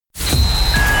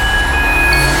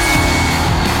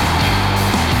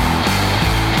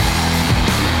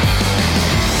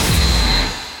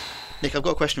I've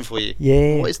got a question for you.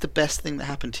 Yeah. What is the best thing that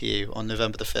happened to you on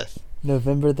November the 5th?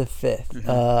 November the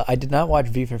 5th. I did not watch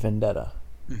V for Vendetta.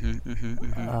 I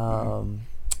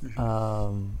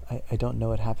don't know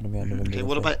what happened to me on November the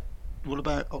 5th. What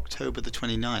about October the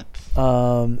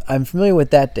 29th? I'm familiar with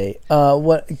that date.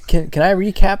 What can I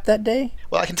recap that day?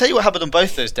 Well, I can tell you what happened on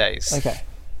both those days. Okay.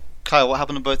 Kyle, what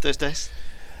happened on both those days?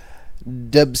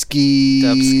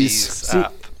 Dubskis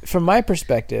up. From my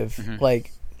perspective,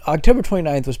 like October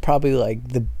 29th was probably like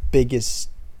the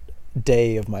biggest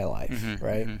day of my life,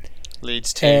 right?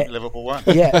 Leeds 2, Liverpool 1.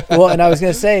 Yeah. Well, and I was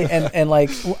gonna say, and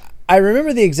like, I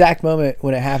remember the exact moment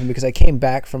when it happened because I came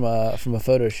back from a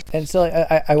photo shoot, and so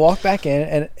I walked back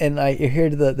in and I hear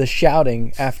the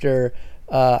shouting after.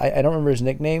 I don't remember his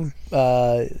nickname.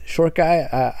 Short guy.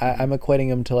 I'm equating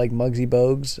him to like Muggsy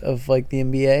Bogues of like the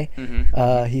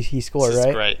NBA. He scored, This is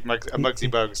right? great. A Muggsy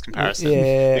Bogues comparison.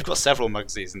 Yeah. We've got several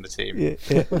Muggsys in the team. Yeah.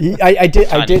 I did.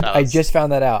 I fellas. just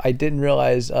found that out. I didn't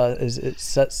realize.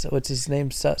 What's his name?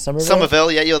 Somerville.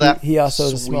 Somerville. Yeah, you're that. He also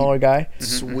is a smaller guy.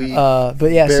 Sweet.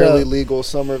 But yeah. Barely legal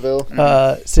Somerville.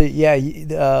 So yeah,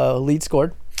 Leeds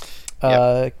scored.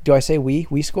 Do I say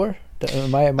we score?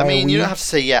 I mean, you don't have to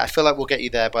say yeah. I feel like we'll get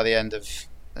you there by the end of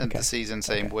the season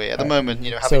saying we. At the moment,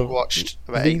 having watched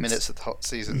about 8 minutes of the hot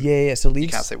season, yeah. So Leeds,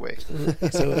 you can't say we.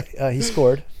 So he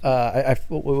scored. What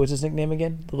was his nickname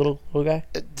again? The little guy.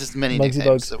 There's many Muggsy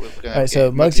nicknames Bogues. that we're going All right,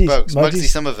 so Muggsy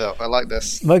Somerville. I like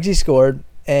this. Muggsy scored,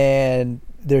 and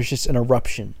there's just an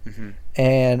eruption.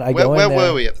 And I go in there. Where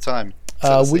were we at the time?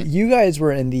 You guys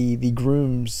were in the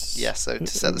grooms. Yeah. So to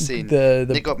set the scene,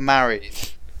 Nick got married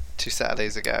 2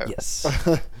 Saturdays ago. Yes.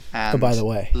 And by the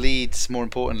way, Leeds, more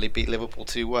importantly, beat Liverpool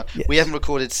 2-1. Yes. We haven't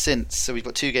recorded since, so we've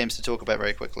got 2 games to talk about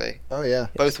very quickly. Oh yeah.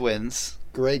 Both wins.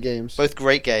 Great games. Both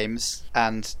great games,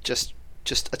 and just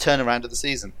a turnaround of the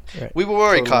season. Right. We were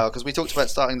worried, Kyle, because we talked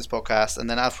about starting this podcast, and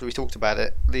then after we talked about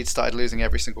it, Leeds started losing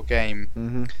every single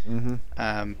game.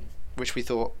 Which we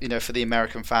thought, for the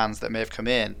American fans that may have come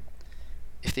in,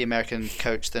 if the American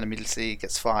coach then immediately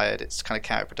gets fired, it's kind of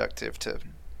counterproductive to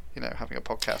having a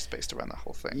podcast based around that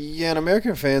whole thing. Yeah, and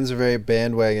American fans are very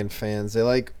bandwagon fans. They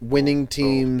like winning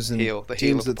teams and the heel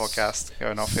of the podcast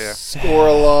going off here. Score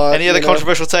a lot. Any other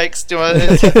controversial takes? Do you want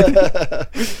to?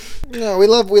 No, we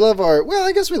love our. Well,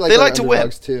 I guess we like. They our like to win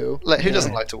too. Who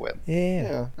doesn't like to win?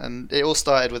 Yeah. And it all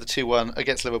started with a 2-1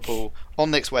 against Liverpool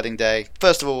on Nick's wedding day.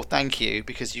 First of all, thank you,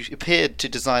 because you appeared to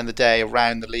design the day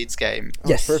around the Leeds game.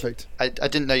 Yes, perfect. I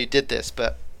didn't know you did this,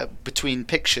 but between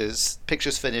pictures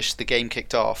finished, the game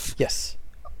kicked off. Yes.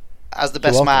 As the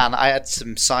best man, I had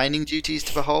some signing duties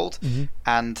to behold,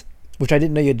 and which I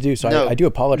didn't know you had to do, so I do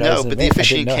apologize. No, but the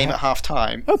officiating came at half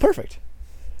time. Oh, perfect.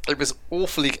 It was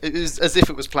it was as if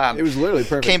it was planned. It was literally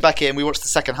perfect. Came back in, we watched the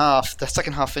second half. The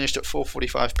second half finished at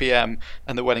 4:45 p.m.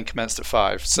 and the wedding commenced at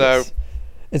 5. So, yes.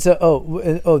 And so,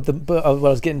 what I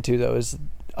was getting to though is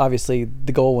obviously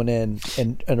the goal went in,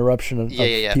 and an eruption of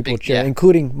people cheering,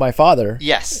 including my father.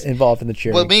 Yes, involved in the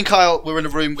cheering. Well, me and Kyle were in a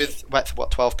room with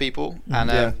 12 people,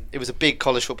 and it was a big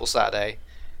college football Saturday.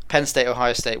 Penn State,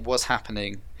 Ohio State was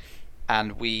happening,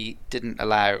 and we didn't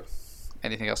allow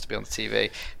anything else to be on the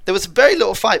TV. There was very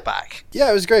little fight back.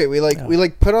 Yeah, it was great. We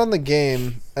put on the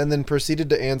game and then proceeded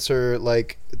to answer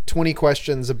like 20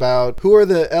 questions about who are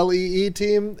the LEE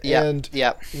team and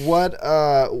what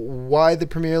why the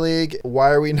Premier League, why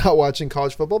are we not watching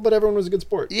college football, but everyone was a good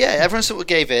sport. Yeah, everyone sort of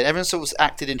gave in. Everyone sort of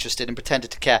acted interested and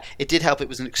pretended to care. It did help. It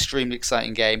was an extremely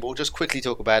exciting game. We'll just quickly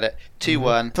talk about it.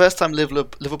 2-1. First time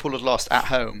Liverpool had lost at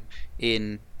home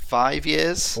in 5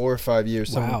 years, 4 or 5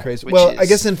 years, something crazy. Which I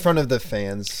guess in front of the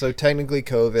fans. So technically,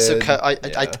 COVID. So I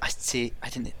see. I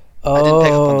didn't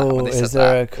pick up on that when they said is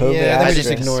there that. a COVID? Yeah, I just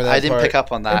ignore that. I didn't pick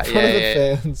up on that. In front of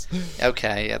the fans.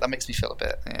 Okay, yeah, that makes me feel a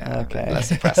bit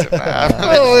less okay. impressive now.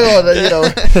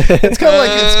 It's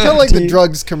kind of like the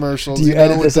drugs commercials. Do you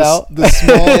edit this out? The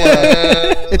small.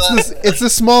 It's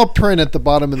the small print at the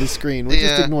bottom of the screen. We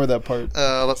just ignore that part.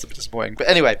 That's a bit disappointing. But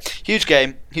anyway, huge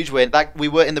game, huge win. We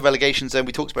were in the relegation zone.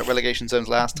 We talked about relegation zones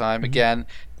last time. Again,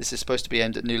 this is supposed to be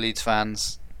aimed at new Leeds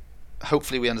fans.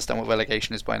 Hopefully we understand what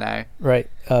relegation is by now. Right,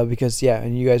 because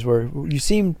and you guys you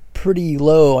seemed pretty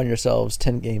low on yourselves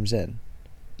 10 games in.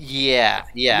 Yeah.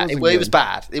 It was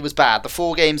bad. It was bad. The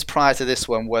 4 games prior to this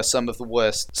one were some of the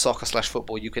worst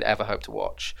soccer/football you could ever hope to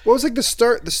watch. Well, it was like the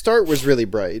start. The start was really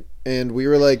bright, and we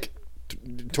were like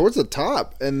towards the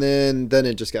top, and then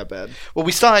it just got bad. Well,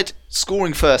 we started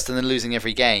scoring first and then losing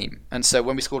every game, and so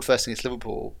when we scored first against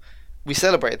Liverpool, we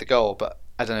celebrated the goal. But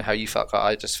I don't know how you felt, Carl.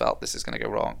 I just felt this is going to go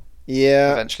wrong.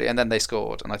 Yeah. Eventually, and then they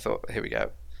scored, and I thought, here we go.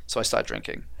 So I started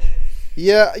drinking.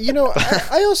 Yeah,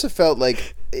 I also felt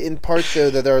like in part though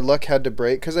that our luck had to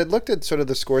break, because I looked at sort of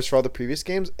the scores for all the previous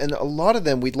games, and a lot of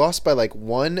them we lost by like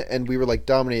 1, and we were like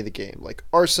dominating the game. Like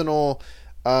Arsenal,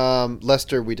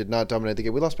 Leicester, we did not dominate the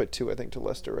game. We lost by 2, I think, to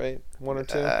Leicester, right? 1 or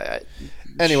 2.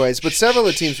 Anyways, but several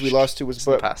of the teams we lost to was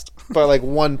by like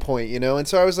 1 point, you know. And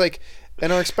so I was like,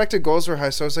 and our expected goals were high,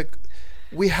 so I was like,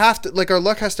 we have to, like, our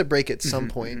luck has to break at some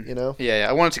point, you know? Yeah,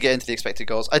 I wanted to get into the expected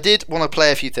goals. I did want to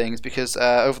play a few things because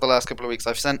over the last couple of weeks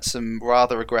I've sent some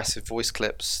rather aggressive voice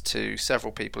clips to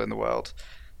several people in the world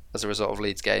as a result of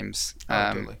Leeds games.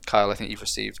 Kyle, I think you've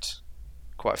received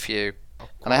quite a few.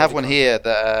 And I have one here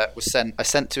that I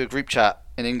sent to a group chat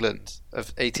in England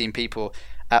of 18 people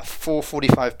at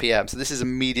 4:45 p.m. So this is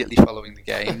immediately following the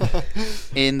game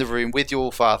in the room with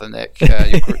your father, Nick,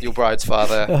 your bride's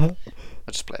father.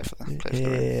 I'll just play it for them.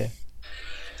 Yeah.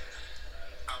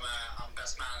 I'm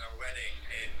best man at a wedding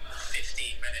in 15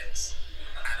 minutes,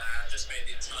 and I just made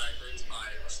the entire group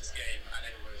party watch this game, and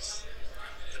it was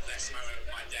the best moment of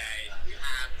my day,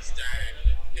 hands down.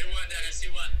 Who won, Dennis?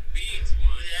 Who won? Leeds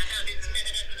won.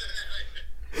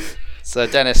 So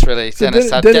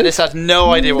Dennis had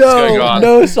no idea what was going on.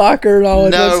 No soccer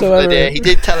knowledge whatsoever. Idea. He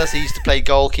did tell us he used to play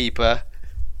goalkeeper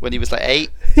when he was like 8,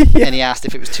 and he asked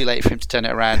if it was too late for him to turn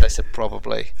it around. I said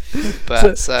probably.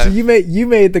 But so you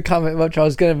made the comment which I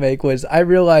was going to make was I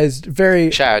realized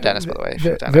shout out Dennis, by the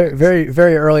way. Very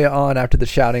very early on after the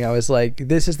shouting, I was like,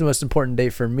 this is the most important day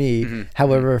for me. Mm-hmm.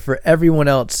 However, for everyone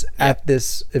else at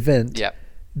this event,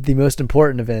 the most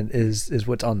important event is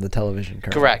what's on the television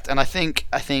currently. Correct. And I think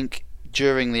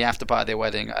during the after party of their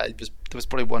wedding, there was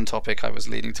probably one topic I was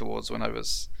leaning towards when I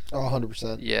was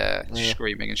 100%. Yeah,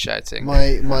 screaming and shouting.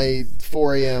 My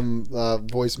 4 a.m.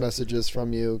 Voice messages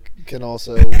from you can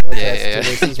also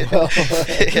attest to this as well.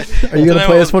 Are you going to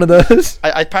play us one of those?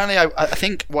 I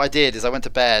think what I did is I went to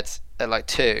bed at like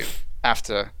 2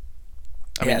 after.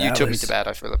 You took me to bed,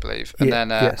 I believe. And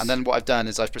then what I've done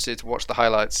is I've proceeded to watch the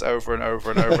highlights over and over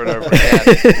and over and over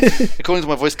again. According to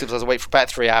my voice clips, I was awake for about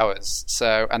 3 hours.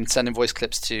 And sending voice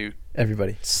clips to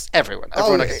everyone I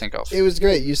can think of. It was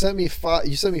great. You sent me 5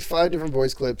 different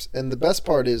voice clips, and the best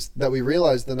part is that we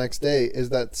realized the next day is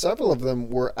that several of them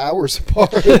were hours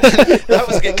apart. That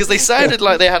was good because they sounded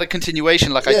like they had a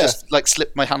continuation. Like I just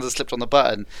slipped my hands had slipped on the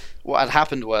button. What had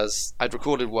happened was I'd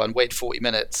recorded one, waited 40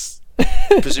 minutes.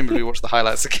 Presumably watch the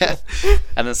highlights again,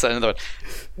 and then send another one.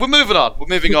 We're moving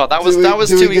on. That was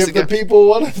 2 weeks ago. The people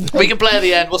one of them? We can play at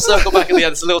the end. We'll circle back at the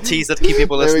end. It's a little teaser to keep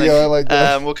people listening. There we go. I like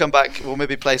that. We'll come back. We'll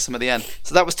maybe play some at the end.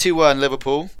 So that was 2-1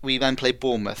 Liverpool. We then played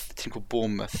Bournemouth. A team called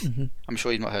Bournemouth. Mm-hmm. I'm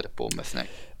sure you've not heard of Bournemouth, Nick.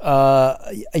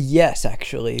 Yes,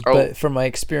 actually, but from my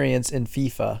experience in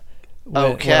FIFA,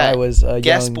 when I was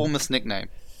guess Bournemouth's nickname.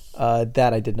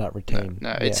 That I did not retain.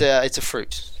 No, it's a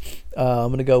fruit. I'm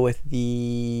going to go with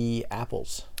the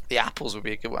apples. The apples would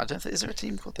be a good one. I don't think, is there a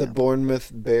team called the Bournemouth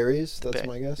Berries? That's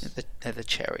my guess. They're the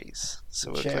cherries.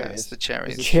 So it's the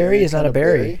cherries. Cherry is not a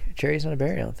berry. Cherry is not a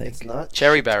berry, I don't think. It's not?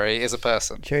 Cherry Berry is a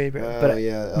person. Cherry Berry.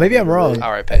 But maybe I'm wrong.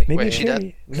 R.I.P. Maybe Wait, is she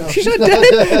dead? No, she's not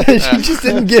dead. She just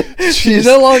didn't get... She's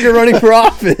no longer running for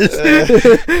office.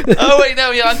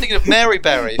 I'm thinking of Mary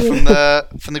Berry from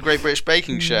the Great British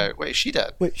Baking Show. Wait, is she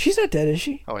dead? Wait, she's not dead, is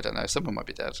she? Oh, I don't know. Someone might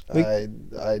be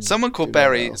dead. Someone called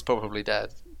Berry is probably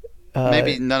dead.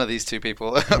 Maybe none of these two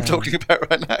people I'm talking about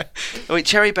right now. Oh, wait,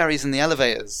 Cherry Berry's in the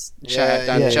elevators.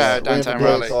 Downtown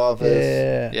Raleigh.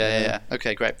 Yeah.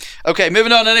 Okay, great. Okay,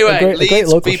 moving on anyway.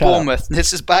 Leeds v Bournemouth.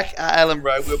 This is back at Ellen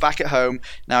Road. We're back at home.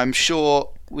 Now, I'm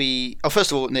sure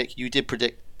first of all, Nick, you did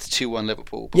predict 2-1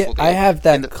 Liverpool. I have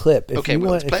that clip. Let's play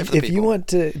it for the people. If you want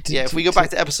to... if we go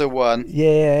back to episode 1.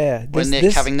 Yeah. When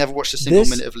Nick, having never watched a single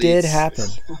minute of Leeds... This did happen.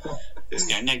 Nick,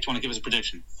 do you want to give us a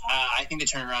prediction? I think they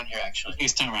turn around here, actually. I think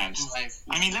it's turn around.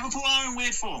 Liverpool are in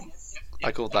weird form.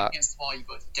 I called that. Against the wall, you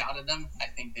both doubted them. I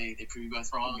think they prove you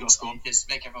both wrong. Just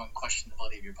make everyone question the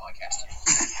validity of your podcast.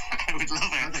 I would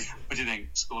love it. What do you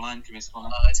think? Scoreline? Give me a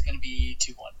scoreline. It's going to be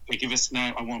 2-1. Give us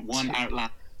now. I want one out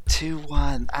loud.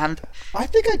 2-1, and I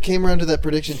think I came around to that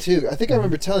prediction too. I think I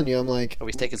remember telling you, I'm like,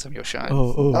 he's taking some of your shine.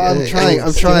 I'm trying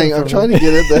to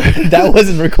get it there. That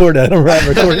wasn't recorded. I don't remember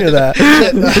recording that.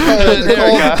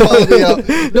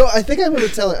 No, I think I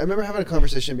remember having a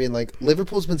conversation being like,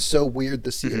 Liverpool's been so weird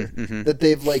this year that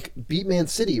they've like beat Man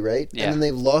City, right? Yeah. And then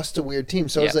they've lost a weird team.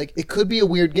 So I was like, it could be a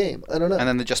weird game. I don't know. And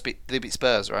then they beat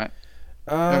Spurs, right?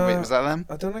 Was that them?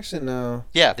 I don't actually know.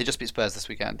 Yeah, they just beat Spurs this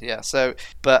weekend. Yeah. So,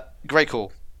 but great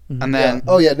call. And then,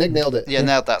 Nick nailed it. Yeah,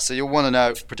 nailed that. So you'll want to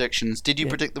know predictions. Did you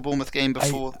predict the Bournemouth game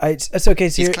before? It's okay.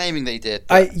 So he's claiming that he did.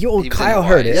 Kyle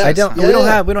heard it. Yes. I don't. We don't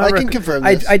have. I can confirm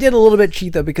this. I did a little bit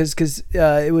cheat though because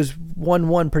it was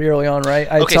 1-1 pretty early on, right?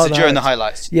 So during the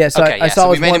highlights. Yeah. So I saw.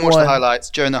 So we made him watch the highlights.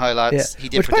 During the highlights, he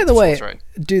did. Which, by the way,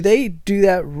 do they do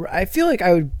that? I feel like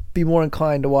I would be more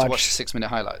inclined to watch the 6-minute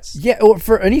highlights. Yeah, or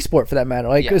for any sport for that matter.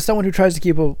 Like as someone who tries to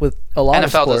keep up with a lot of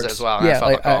sports. NFL does it as well. Yeah,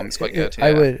 NFL.com is quite good.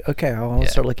 I would. Okay, I'll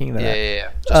start looking into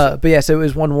that. Yeah. But yeah, so it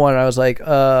was 1-1. I was like,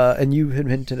 and you had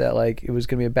hinted that like it was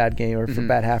gonna be a bad game or for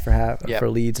bad half for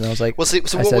Leeds, and I was like, I said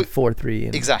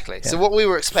 4-3. Exactly. Yeah. So what we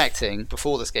were expecting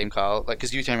before this game, Carl, like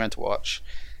because you came around to watch,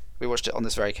 we watched it on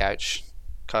this very couch.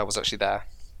 Kyle was actually there.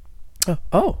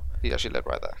 Oh. He actually lived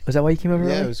right there. Was that why you came over?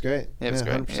 Yeah, it was great. Yeah, it was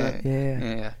great. 100%.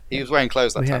 Yeah. He was wearing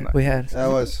clothes that time. We had. I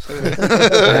was.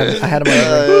 I had him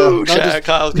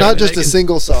on. Not just a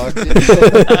single sock.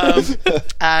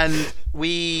 And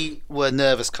we were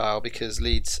nervous, Kyle, because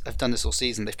Leeds have done this all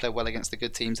season. They've played well against the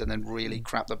good teams and then really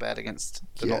crap the bed against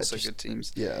the not so good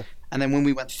teams. Yeah. And then when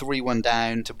we went 3-1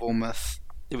 down to Bournemouth,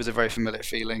 it was a very familiar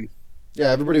feeling. Yeah,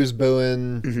 everybody was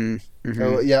booing. Mm-hmm.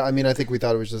 Oh, yeah, I mean, I think we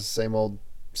thought it was just the same old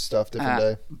stuff, different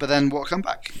day. But then what a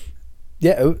comeback.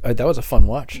 Yeah, that was a fun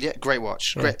watch. Yeah, great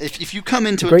watch. Yeah. Great. If you come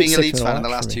into it being a Leeds fan in the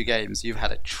last 2 games, you've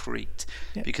had a treat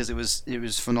because it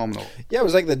was phenomenal. Yeah, it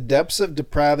was like the depths of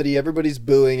depravity. Everybody's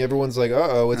booing. Everyone's like,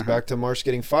 it's back to Marsh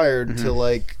getting fired to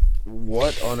like,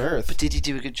 what on earth? But did he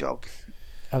do a good job?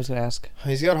 I was going to ask.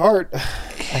 He's got heart.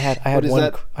 I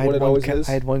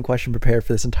had one question prepared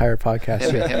for this entire podcast.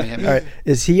 Hit me. All right,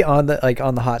 is he on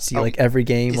the hot seat like every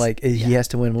game? He has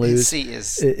to win, lose. His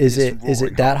seat is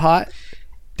it that hot?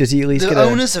 Does he at least get the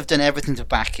owners have done everything to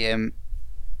back him.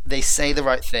 They say the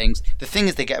right things. The thing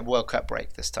is, they get a World Cup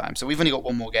break this time, so we've only got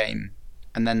one more game,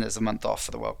 and then there's a month off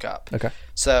for the World Cup. Okay.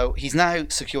 So he's now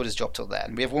secured his job till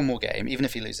then. We have one more game. Even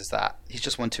if he loses that, he's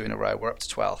just won 2 in a row. We're up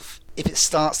to 12th. If it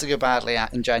starts to go badly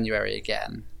in January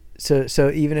again. So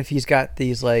even if he's got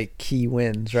these like key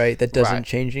wins, right, that doesn't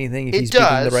change anything if he's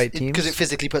beating the right teams? Because it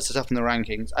physically puts us up in the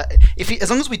rankings. As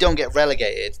long as we don't get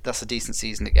relegated, that's a decent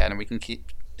season again, and we can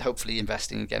keep hopefully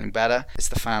investing and getting better. It's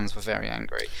the fans were very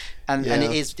angry, and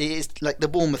it is like the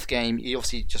Bournemouth game. You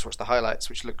obviously just watched the highlights,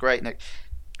 which looked great, Nick.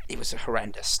 It was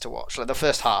horrendous to watch. Like the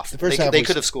first half, they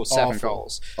could have scored 7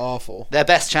 goals. Awful. Their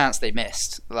best chance they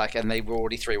missed, and they were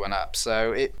already 3-1 up.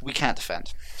 So we can't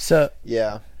defend. So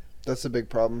yeah, that's a big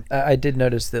problem. I did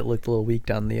notice that it looked a little weak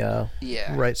down the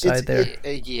right side there.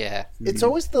 It's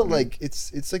always the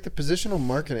it's like the positional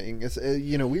marketing. It's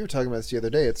we were talking about this the other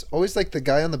day. It's always like the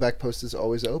guy on the back post is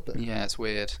always open. Yeah, it's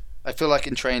weird. I feel like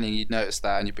in training you'd notice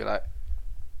that and you'd be like,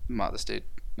 mark this dude.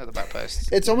 At the back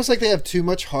post. It's almost like they have too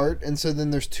much heart, and so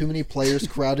then there's too many players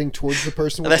crowding towards the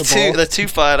person with the ball. They're too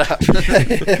fired up.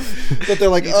 But they're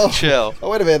like, chill.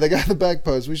 Oh, wait a minute, the guy on the back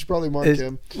post. We should probably mark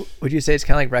him. Would you say it's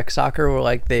kind of like rec soccer, where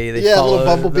like they follow little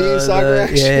bumblebee soccer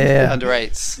action? Yeah. Under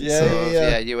 8s.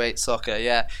 Yeah. U8 soccer.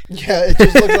 Yeah. Yeah, it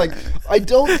just looks like I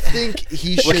don't think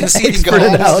he should conceding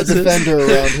goals a defender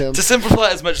around him. To simplify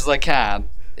it as much as I can,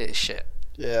 it's shit.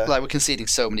 Yeah. Like we're conceding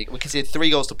so many. We conceded 3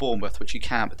 goals to Bournemouth, which you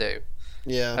can't do.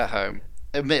 Yeah. At home.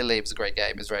 Admittedly, it was a great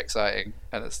game. It was very exciting,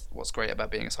 and it's what's great about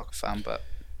being a soccer fan. But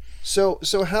so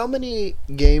how many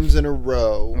games in a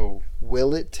row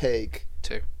will it take?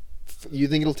 2. You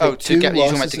think it'll take 2 you talking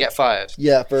losses? about to get fired?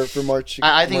 Yeah, for March.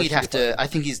 I think he'd have to. I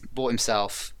think he's bought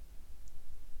himself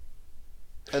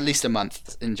at least a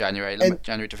month in January to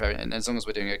February, and as long as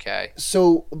we're doing okay.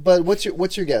 So, but what's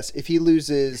your guess? If he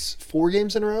loses 4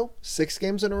 games in a row, 6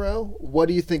 games in a row, what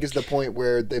do you think is the point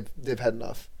where they've had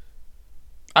enough?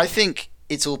 I think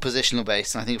it's all positional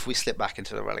based, and I think if we slip back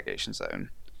into the relegation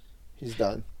zone, he's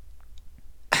done.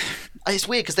 It's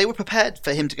weird because they were prepared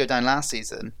for him to go down last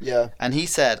season. Yeah. And he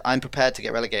said, "I'm prepared to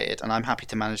get relegated, and I'm happy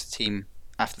to manage the team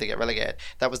after they get relegated."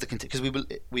 That was because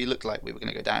we looked like we were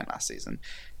going to go down last season,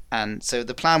 and so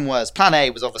the plan A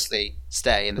was obviously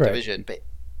stay in the division, but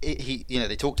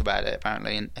they talked about it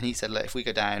apparently, and he said, "Look, if we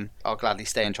go down, I'll gladly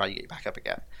stay and try to get you back up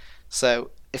again."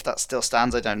 So if that still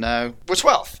stands, I don't know. We're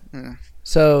 12th. Yeah.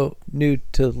 So new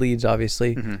to Leeds,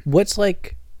 obviously. Mm-hmm.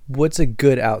 What's a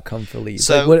good outcome for Leeds?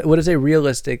 So what is a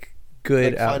realistic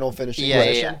good final finishing?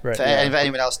 Yeah. Right. For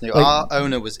anyone else knew, our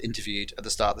owner was interviewed at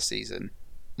the start of the season.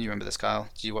 You remember this, Kyle?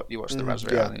 You watched the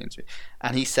Raspberry Island interview,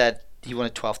 and he said he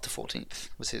wanted 12th to 14th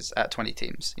was his at 20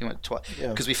 teams. He wanted 12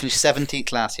 because we finished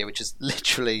 17th last year, which is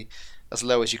literally as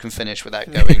low as you can finish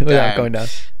without going down. going down.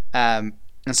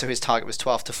 And so his target was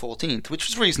 12th to 14th, which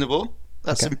was reasonable.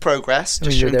 That's in progress. I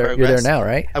mean, you're there now,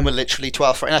 right? And we're literally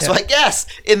 12th. And that's like, yes,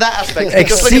 in that aspect.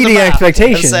 Exceeding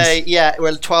expectations. And say, yeah,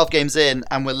 we're 12 games in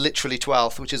and we're literally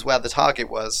 12th, which is where the target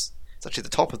was. It's actually the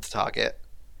top of the target.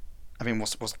 I mean,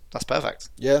 that's perfect.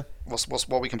 Yeah. What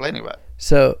are we complaining about?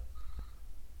 So...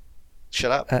 Shut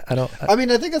up. I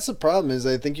mean, I think that's the problem. Is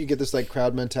I think you get this like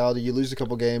crowd mentality. You lose a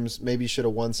couple games, maybe you should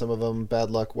have won some of them. Bad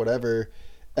luck, whatever.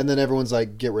 And then everyone's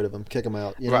like, get rid of them, kick them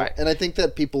out. You know? Right. And I think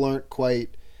that people aren't quite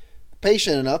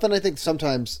patient enough. And I think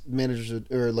sometimes managers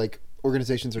or like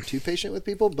organizations are too patient with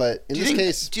people. But in this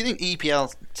case, do you think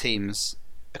EPL teams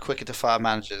are quicker to fire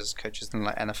managers, coaches than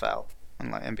like NFL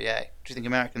and like NBA? Do you think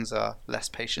Americans are less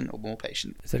patient or more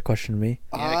patient? Is that a question to me?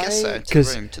 Yeah, I guess so. To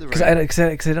the room.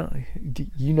 Because I don't.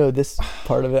 You know this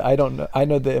part of it. I don't know. I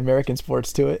know the American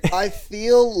sports to it. I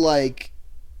feel like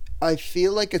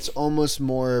it's almost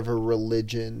more of a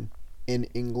religion in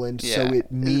England. Yeah. So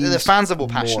it means the fans are more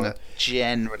passionate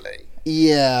generally.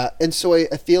 Yeah, and so I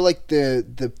feel like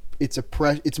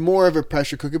it's more of a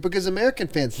pressure cooker because American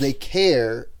fans, they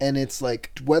care, and it's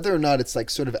like whether or not it's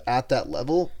like sort of at that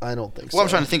level, I don't think so. What I'm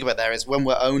trying to think about there is when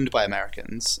we're owned by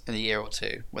Americans in a year or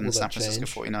two, when the San Francisco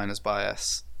 49ers buy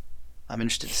us, I'm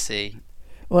interested to see.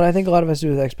 Well, I think a lot of it has to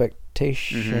do with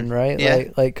expectation, right? Yeah.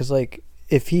 Because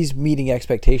if he's meeting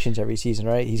expectations every season,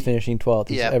 right? He's finishing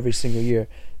 12th every single year.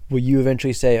 Will you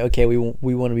eventually say, okay, we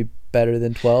want to be better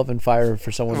than 12 and fire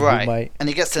for someone who might... And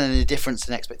it gets to the difference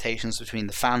in expectations between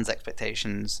the fans'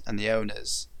 expectations and the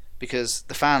owners, because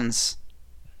the fans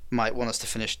might want us to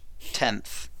finish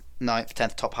 10th, 9th,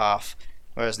 10th, top half,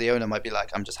 whereas the owner might be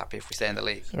like, I'm just happy if we stay in the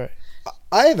league. Right.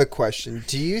 I have a question.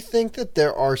 Do you think that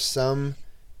there are some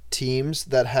teams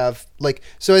that have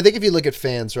so I think if you look at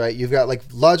fans, right, you've got like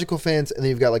logical fans and then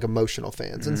you've got like emotional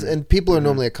fans, and people are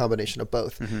normally a combination of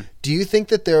both. Do you think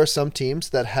that there are some teams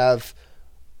that have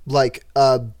like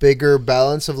a bigger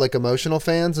balance of like emotional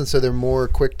fans, and so they're more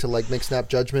quick to like make snap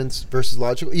judgments versus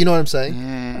logical? You know what I'm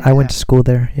saying? I went to school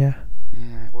there. Yeah.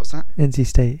 What's that? NC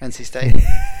State.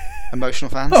 Emotional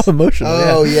fans. Oh, emotional.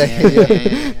 Oh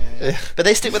yeah. But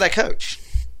they stick with their coach.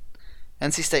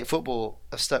 NC State football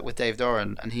have stuck with Dave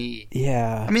Doran, and he...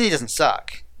 Yeah. I mean, he doesn't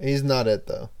suck. He's not it,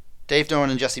 though. Dave Doran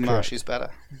and Jesse Marsh, who's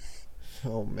better?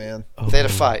 Oh, man. If they had a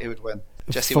fight, who would win?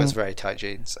 Jesse wears very tight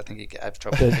jeans. I think he'd have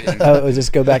trouble.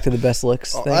 Just go back to the best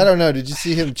looks thing. I don't know. Did you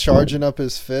see him charging up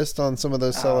his fist on some of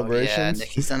those celebrations? Yeah, Nick,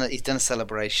 he's done a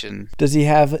celebration. Does he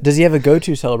have a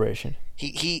go-to celebration?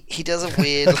 He does a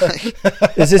weird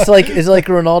Is it like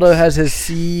Ronaldo has his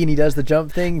C and he does the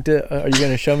jump thing? Are you going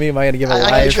to show me? Am I going to give a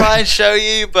live? I can try and show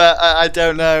you, but I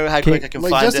don't know how quick I can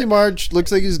find Jesse it. Marsh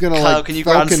looks like he's going to Kyle, can you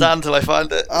grandstand till I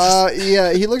find it?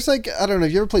 Yeah, he looks like, I don't know,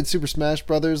 have you ever played Super Smash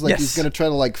Brothers? Like he's going to try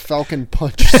to like Falcon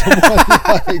punch someone.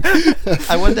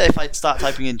 I wonder if I start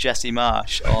typing in Jesse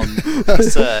Marsh on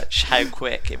search, how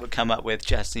quick it would come up with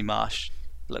Jesse Marsh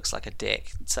looks like a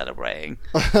dick celebrating.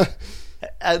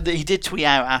 He did tweet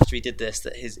out after he did this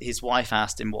that his wife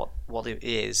asked him what it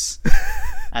is.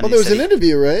 And there was an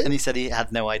interview, right? And he said he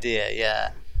had no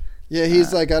idea. Yeah,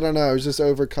 he's like, I don't know, I was just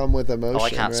overcome with emotion. I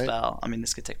can't spell. I mean,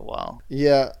 this could take a while.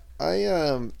 Yeah,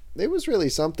 it was really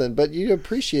something, but you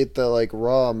appreciate the like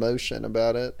raw emotion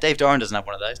about it. Dave Doran doesn't have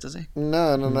one of those, does he?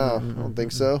 No, I don't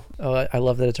think so. Oh, I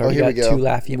love that it's already got 2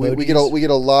 laughy emojis. We get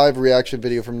a live reaction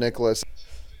video from Nicholas.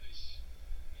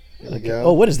 Here we go.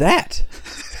 Oh, what is that?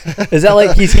 Is that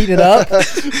like he's heating up?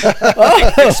 Explain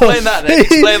that, Nick.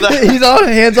 Explain that. He's on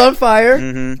hands on fire.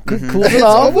 Cools it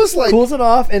off. Almost like, cools it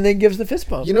off, and then gives the fist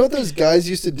bump. You know what those guys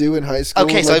used to do in high school?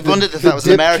 Okay, so I wondered if that was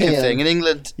an American thing. In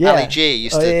England, Ali G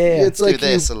used to do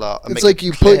this a lot. It's like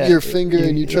you put your finger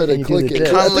and you try to click it.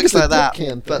 It kind of looks like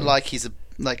that, but like he's a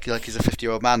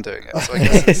 50-year-old man doing it. So I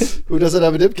guess who doesn't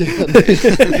have a dip can?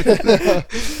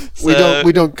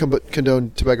 We don't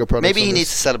condone tobacco products. Maybe he needs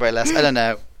to celebrate less. I don't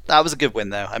know. That was a good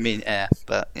win, though. I mean,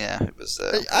 but it was.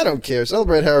 I don't care.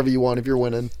 Celebrate however you want if you're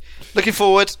winning. Looking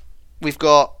forward, we've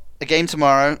got a game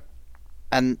tomorrow,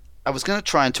 and I was going to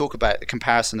try and talk about the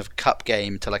comparison of a cup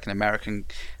game to like an American,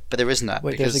 but there isn't that.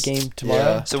 Wait, there's a game tomorrow.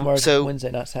 Yeah. Tomorrow's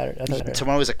Wednesday, not Saturday.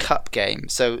 Tomorrow is a cup game,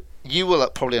 so you will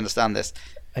probably understand this.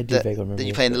 I do vaguely remember that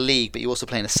you play in the league, but you also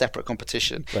play in a separate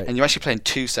competition, and you're actually playing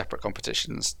 2 separate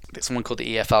competitions. There's one called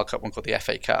the EFL Cup, one called the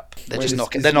FA Cup. They're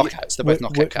knockouts. They're both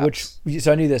knockout cups.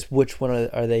 So I knew this. Which one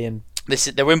are they in?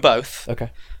 They're in both.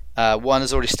 Okay. One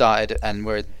has already started, and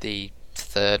we're in the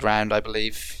 3rd round, I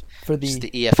believe. For the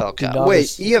EFL Cup.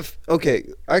 Wait, Okay,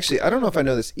 actually, I don't know if I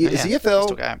know this. Is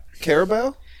EFL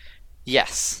Carabao?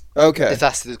 Yes. Okay. If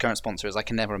that's who the current sponsor is, I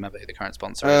can never remember who the current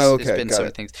sponsor is. Oh, okay. There's been so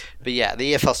many things. But yeah,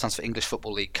 the EFL stands for English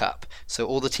Football League Cup. So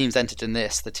all the teams entered in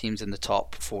this, the teams in the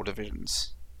top 4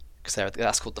 divisions. because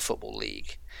that's called the Football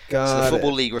League. Got so the it.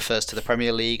 Football League refers to the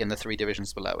Premier League and the 3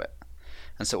 divisions below it.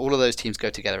 And so all of those teams go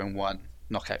together in one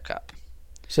knockout cup.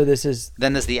 So this is...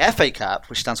 Then there's the FA Cup,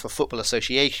 which stands for Football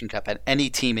Association Cup, and any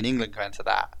team in England can enter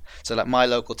that. So like my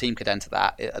local team could enter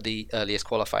that at the earliest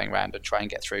qualifying round and try and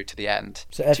get through to the end.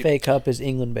 So FA Cup is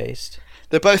England-based?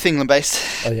 They're both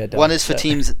England-based. Oh, yeah, one is for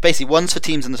teams. Basically, one's for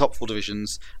teams in the top 4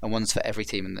 divisions, and one's for every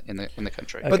team in the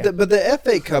country. Okay. But the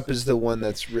FA Cup is the one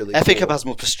that's really FA cool. Cup has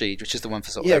more prestige, which is the one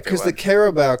for sort of Yeah, because the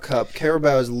everyone.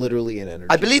 Carabao is literally an energy.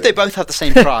 I believe drink. they both have the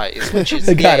same prize, which is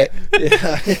Got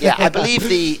it. Yeah, I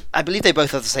believe they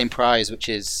both have the same prize, which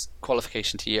is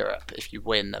qualification to Europe if you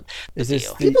win them. Is this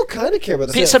deal. People kind of care about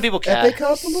the Some people care. FA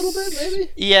Cup a little bit,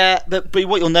 maybe. Yeah, but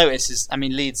what you'll notice is, I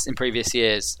mean, Leeds in previous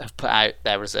years have put out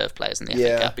their reserve players in the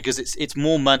FA Cup because it's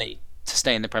more money to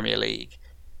stay in the Premier League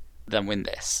than win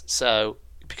this. So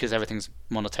because everything's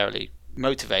monetarily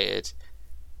motivated,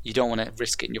 you don't want to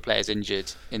risk getting your players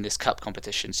injured in this cup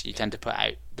competition, so you tend to put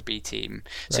out the B team.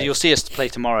 So Right. you'll see us play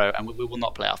tomorrow, and we will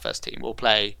not play our first team. We'll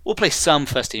play some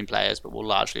first team players, but we'll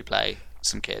largely play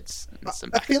some kids. And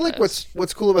some I feel like players.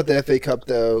 what's cool about the FA Cup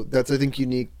though, that's I think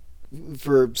unique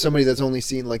for somebody that's only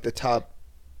seen like the top,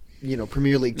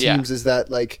 Premier League teams, is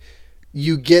that like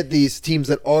you get these teams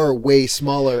that are way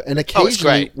smaller and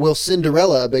occasionally will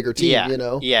Cinderella a bigger team. Yeah.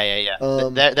 Yeah.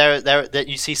 There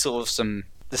you see sort of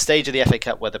the stage of the FA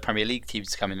Cup where the Premier League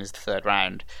teams come in is the third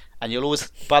round, and you'll always,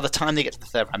 by the time they get to the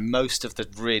third round, most of the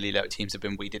really low teams have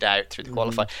been weeded out through the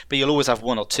qualifying. But you'll always have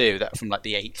one or two that are from like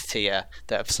the 8th tier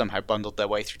that have somehow bundled their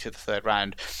way through to the third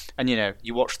round. And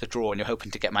you watch the draw and you're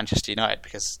hoping to get Manchester United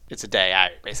because it's a day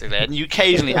out basically. And you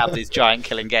occasionally have these giant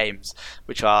killing games,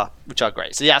 which are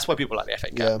great. So yeah, that's why people like the FA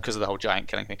Cup, because of the whole giant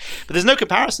killing thing. But there's no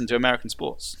comparison to American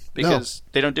sports because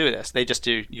they don't do this. They just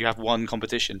do. You have one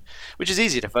competition, which is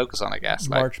easy to focus on, I guess.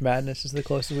 March Madness is the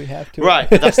closest we have to it. Right,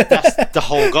 but that's the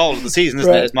whole goal of the season,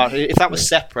 isn't Right. it? If that was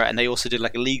separate and they also did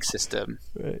like a league system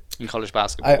in college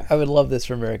basketball, I would love this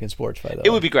for American sports, by the way. it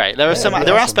would be great. There are there are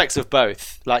awesome. aspects of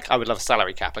both. Like I would love a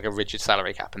salary cap, like a rigid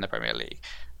salary cap in the Premier League,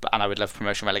 and I would love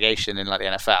promotion relegation in like the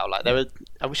NFL. Like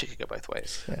I wish it could go both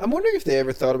ways. I'm wondering if they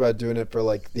ever thought about doing it for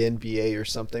like the NBA or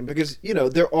something, because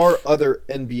there are other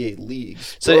NBA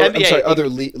leagues. So Or, NBA I'm sorry, other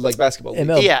like basketball leagues.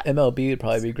 MLB would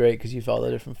probably be great because you've all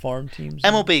the different farm teams.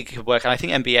 MLB could work, and I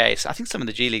think NBA. I think some of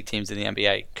the G League teams in the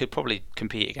NBA could probably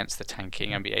compete against the tanking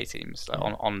NBA teams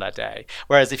on their day.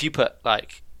 Whereas if you put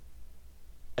like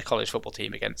a college football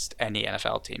team against any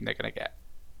NFL team, they're going to get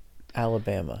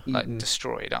Alabama.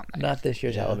 destroyed, aren't they? Not this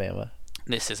year's Alabama.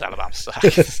 This is Alabama.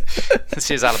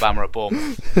 This is Alabama at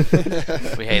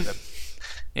Bournemouth. We hate them.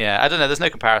 Yeah, I don't know. There's no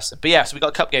comparison. But yeah, so we got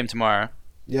a cup game tomorrow.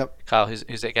 Yep. Kyle, who's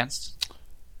it against?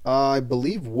 I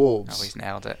believe Wolves. Oh, he's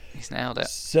nailed it.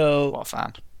 So What a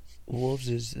fan. Wolves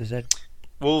is that?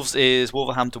 Wolves is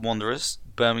Wolverhampton Wanderers,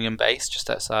 Birmingham based, just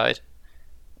outside.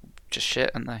 Just shit,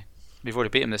 aren't they? We've already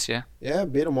beat them this year. Yeah,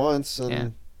 beat them once,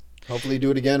 and hopefully do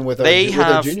it again with our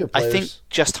junior players. I think,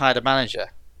 just hired a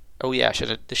manager. Oh yeah,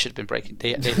 this should have been breaking.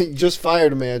 They just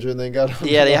fired a manager and then got.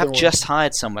 Yeah, they have just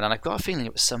hired someone, and I've got a feeling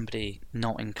it was somebody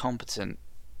not incompetent.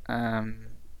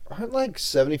 Aren't like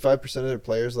 75% of their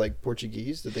players like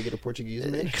Portuguese? Did they get a Portuguese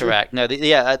manager? Correct. No, all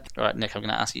right, Nick, I'm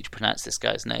going to ask you to pronounce this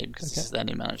guy's name because this is their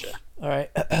new manager. All right,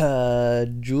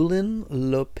 Julian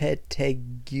Lopetegui.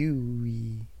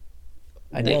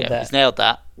 I nailed that. He's nailed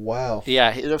that. Wow.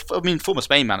 Yeah, former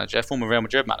Spain manager, former Real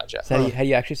Madrid manager. So how do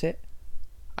you actually say it?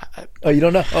 Oh, you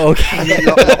don't know? Oh, okay.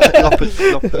 No,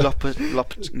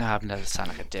 I've never sound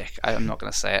like a dick. I'm not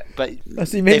going to say it. But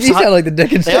See, maybe you sound like the dick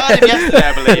They instead. hired him yesterday,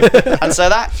 I believe. And so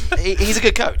he's a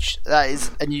good coach. That is,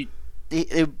 and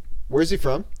Where's he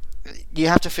from? you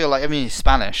have to feel like, he's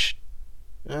Spanish.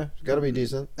 Yeah, got to be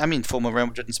decent. Former Real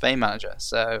Madrid and Spain manager.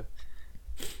 So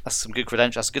that's some good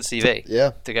credentials. That's a good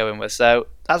CV to go in with. So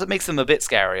that makes them a bit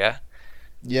scarier.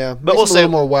 Yeah, but also a little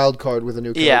more wild card with a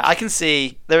new coach. Yeah, I can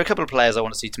see there are a couple of players I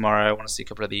want to see tomorrow. I want to see a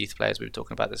couple of the youth players we were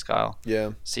talking about this, Kyle.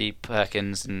 Yeah. See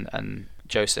Perkins and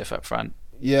Joseph up front.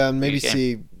 Yeah, and maybe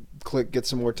see Click get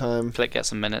some more time. Click get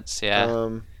some minutes, yeah.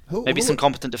 Maybe who some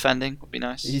competent defending would be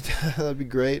nice. That'd be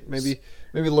great. Maybe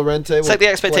Lorente. It's like the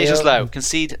expectations low.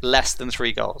 Concede less than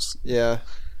 3 goals. Yeah.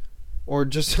 Or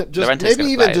just Lorente's maybe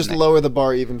even just lower the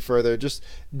bar even further. Just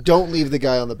don't leave the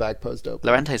guy on the back post open.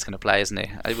 Lorente's going to play, isn't he?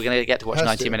 We're going to get to watch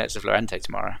 90 minutes of Lorente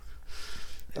tomorrow.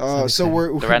 So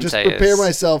we're just prepare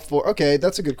myself for. Okay,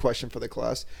 that's a good question for the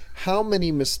class. How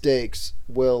many mistakes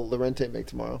will Lorente make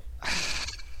tomorrow?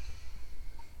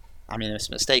 It's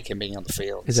a mistake him being on the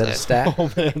field. Is that a stat?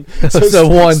 Oh man, so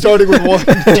one. Starting with one.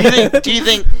 Do you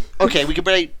think? Okay, we can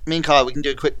break. Me and Kyle, we can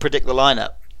do a quick predict the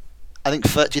lineup. Do you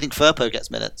think Firpo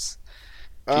gets minutes?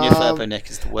 Junior Firpo, Nick,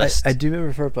 is the worst. I do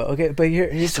remember Firpo. Okay, but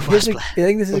here's I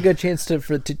think this is a good chance to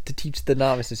teach the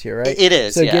novices here, right? It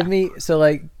is. So give me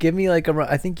like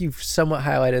I think you've somewhat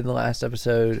highlighted in the last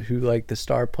episode who like the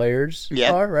star players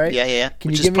are, right? Yeah.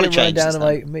 Can you give me a rundown of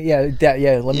like let me know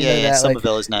that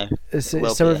Somerville is now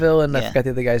Somerville and I forgot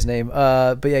the other guy's name.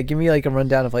 But yeah, give me like a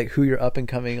rundown of like who you're up and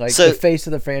coming, like the face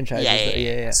of the franchise.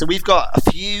 Yeah. So we've got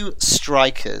a few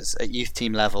strikers at youth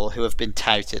team level who have been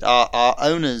touted. Our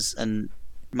owners and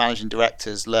managing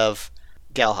directors love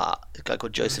Gelhardt, a guy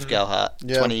called Joseph Gelhardt,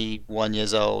 21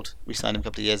 years old. We signed him a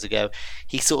couple of years ago.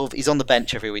 He's on the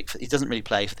bench every week. He doesn't really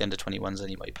play for the under-21s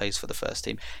anymore. He plays for the first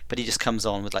team, but he just comes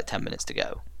on with like 10 minutes to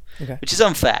go, which is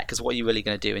unfair because what are you really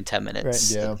going to do in 10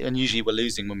 minutes? Right. Yeah. And usually we're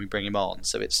losing when we bring him on,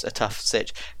 so it's a tough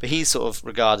sitch. But he's sort of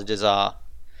regarded as our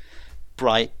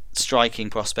bright striking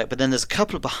prospect. But then there's a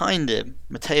couple behind him.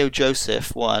 Mateo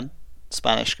Joseph, one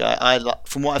Spanish guy.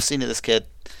 From what I've seen of this kid,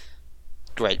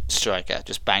 great striker,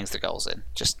 just bangs the goals in,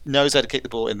 just knows how to kick the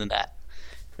ball in the net,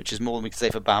 which is more than we can say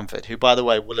for Bamford, who by the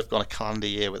way will have gone a calendar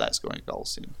year without scoring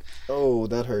goals soon. Oh,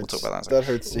 that hurts. We'll talk about that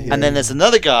hurts to hear. And then there's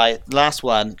another guy, last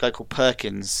one, a guy called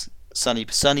Perkins, Sonny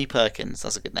Perkins.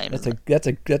 That's a good name. That's a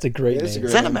great name.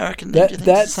 Is that an American name?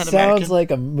 That sounds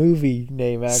like a movie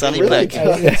name. Actually. Sonny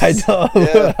Perkins. I don't.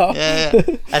 Yeah.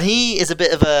 And he is a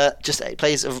bit of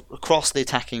plays across the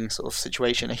attacking sort of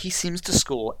situation. He seems to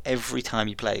score every time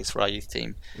he plays for our youth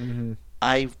team. Mm-hmm.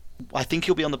 I think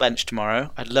he'll be on the bench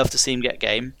tomorrow. I'd love to see him get a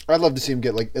game. I'd love to see him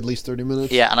get like at least 30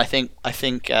 minutes. Yeah, and I think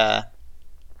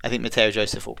Mateo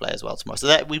Joseph will play as well tomorrow.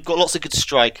 So we've got lots of good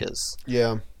strikers.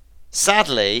 Yeah.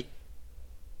 Sadly,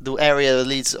 the area the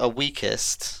Leeds are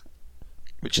weakest,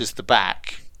 which is the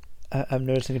back. I'm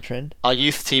noticing a trend. Our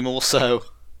youth team also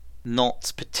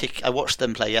not particular. I watched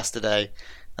them play yesterday,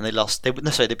 and they lost. They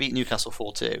beat Newcastle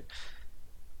 4-2.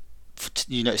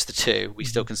 You noticed the two. We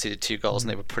still conceded 2 goals, and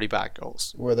they were pretty bad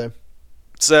goals. Were they?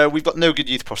 So we've got no good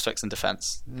youth prospects in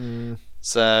defence. Mm.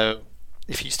 So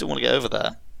if you still want to get over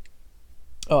there,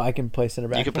 I can play centre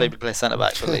back. You can play centre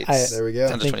back for Leeds. There we go.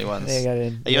 Under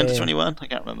 21s. Are you under 21? I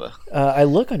can't remember. I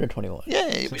look under 21.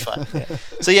 Yeah, you'll be fine.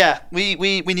 So yeah, we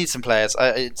need some players.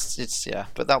 It's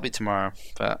but that'll be tomorrow.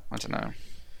 But I don't know.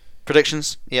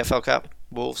 Predictions: EFL Cup,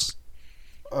 Wolves.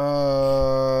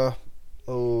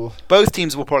 Both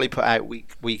teams will probably put out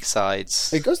weak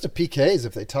sides. It goes to PKs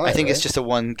if they tie. I think it's just a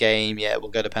one game. Yeah,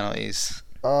 we'll go to penalties.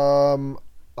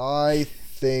 I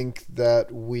think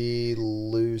that we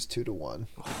lose 2-1.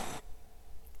 I'm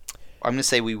going to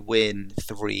say we win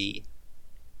 3-1.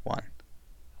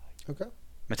 Okay.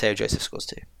 Mateo Joseph scores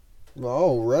 2.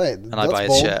 Oh, right. And I buy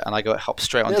his shirt, and I go hop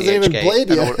straight on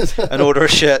DHgate and order a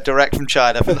shirt direct from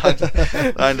China for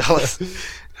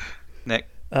 $9. Nick.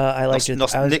 I like it.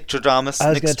 Nick Tradamus. I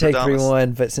was going to take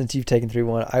 3-1, but since you've taken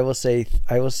 3-1, I will say.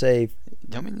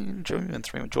 I mean, you can join me on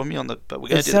 3-1. Join me on the. But we're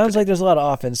going to. It sounds like there's a lot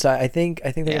of offense. So I think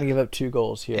they're going to give up 2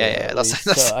 goals here. Yeah. That's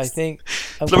so I think.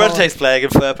 Florente's playing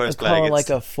and Firpo's playing. Like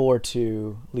a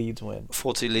 4-2 Leeds win.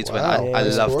 4-2 Leeds win. I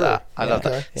love that. I love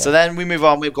that. Yeah. So then we move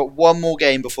on. We've got one more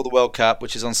game before the World Cup,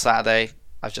 which is on Saturday.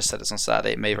 I've just said it's on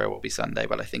Saturday. It may very well be Sunday,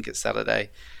 but I think it's Saturday.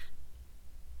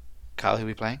 Kyle, who are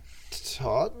we playing?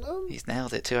 Tottenham? He's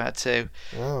nailed it. 2 out of 2.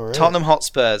 Oh, right. Tottenham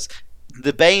Hotspurs.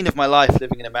 The bane of my life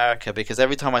living in America, because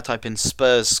every time I type in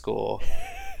Spurs score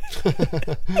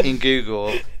in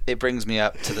Google, it brings me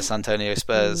up to the San Antonio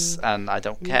Spurs, and I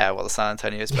don't care what the San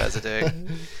Antonio Spurs are doing,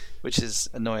 which is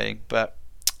annoying. But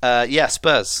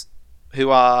Spurs, who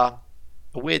are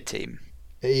a weird team.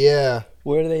 Yeah.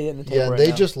 Where are they in the table? Yeah, right they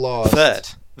now? just lost.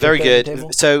 3rd. Very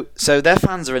good. So their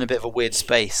fans are in a bit of a weird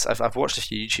space. I've watched a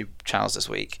few YouTube channels this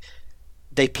week.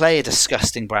 They play a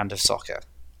disgusting brand of soccer.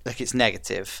 Like, it's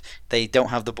negative. They don't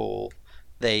have the ball.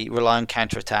 They rely on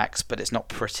counter-attacks, but it's not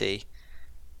pretty.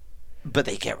 But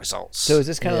they get results. So is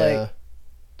this kind of like...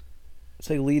 It's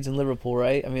like Leeds and Liverpool,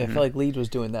 right? I mean, I feel like Leeds was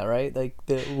doing that, right? Like,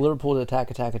 the Liverpool would attack,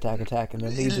 and then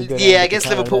Leeds would go down. Yeah, against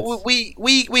Liverpool,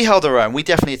 we held our own. We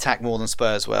definitely attacked more than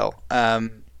Spurs will.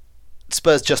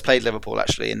 Spurs just played Liverpool,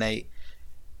 actually, and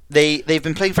they've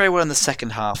been playing very well in the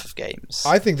second half of games.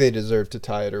 I think they deserve to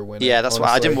tie it or win. Yeah, that's why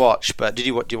I didn't watch. But do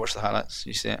you watch the highlights? Did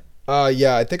you see it?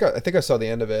 Yeah, I think I saw the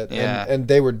end of it. Yeah. And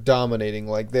they were dominating.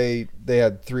 Like they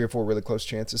had 3 or 4 really close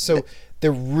chances. So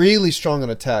they're really strong on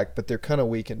attack, but they're kind of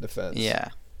weak in defense. Yeah.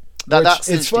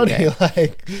 It's funny. Game.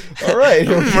 Like, all right,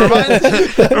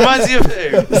 reminds you of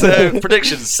who? So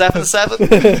predictions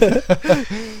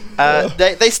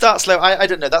 7-7. They start slow. I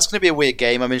don't know. That's going to be a weird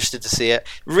game. I'm interested to see it.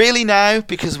 Really now,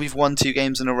 because we've won 2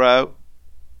 games in a row.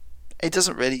 It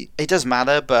does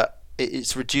matter, but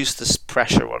it's reduced this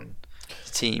pressure on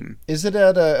team. Is it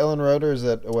at Ellen Road or is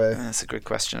that away? That's a good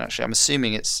question, actually. I'm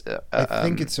assuming it's. I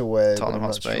think it's away. Tottenham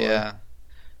Hotspur, sure. yeah.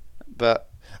 But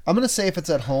I'm gonna say if it's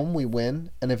at home we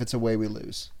win, and if it's away we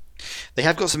lose. They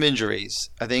have got some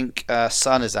injuries. I think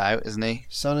Son is out, isn't he?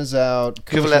 Son is out.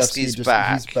 Kuvalevski's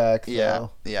back. He's back. Yeah.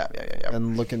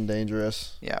 And looking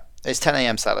dangerous. Yeah. It's 10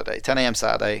 a.m. Saturday. 10 a.m.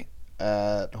 Saturday.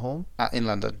 At home? In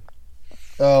London.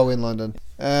 Oh, in London.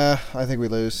 I think we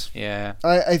lose. Yeah.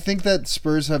 I think that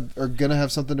Spurs are gonna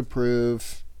have something to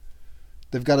prove.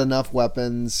 They've got enough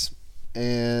weapons,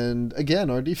 and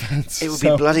again, our defense. It would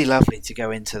be bloody lovely to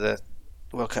go into the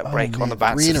World Cup break on the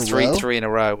backs of three in a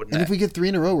row, wouldn't it? And if we get 3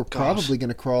 in a row, we're probably going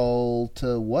to crawl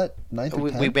to what, 9th or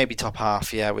 10th? We may be top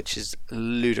half, yeah, which is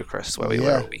ludicrous where we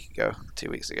were a week ago, 2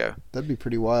 weeks ago. That'd be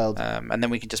pretty wild. And then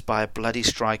we can just buy a bloody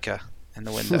striker in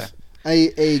the window.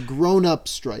 A grown-up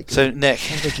striker. So, Nick,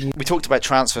 we talked about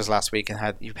transfers last week and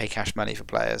how you pay cash money for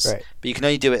players. Right. But you can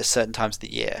only do it at certain times of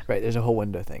the year. Right, there's a whole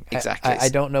window thing. Exactly. I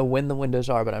don't know when the windows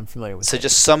are, but I'm familiar with it. So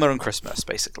just summer and Christmas,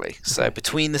 basically. So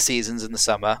between the seasons in the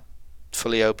summer,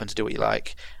 fully open to do what you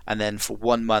like, and then for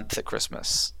 1 month at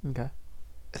Christmas. Okay.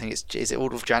 I think is it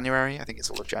all of January? I think it's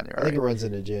all of January. I think it runs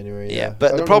into January. Yeah,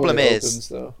 but the problem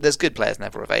is there's good players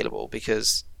never available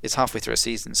because it's halfway through a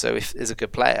season. So if there's a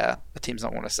good player, the team's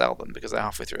not going to sell them because they're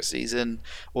halfway through a season,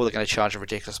 or they're going to charge a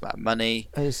ridiculous amount of money.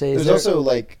 There's also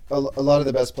like a lot of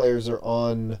the best players are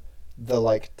on the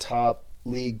like top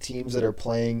league teams that are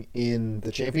playing in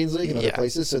the Champions League and other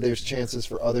places, so there's chances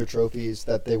for other trophies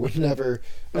that they would never,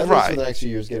 at least for the next few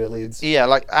years, get at Leeds. Yeah,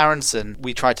 like Aronson,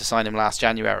 we tried to sign him last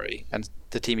January, and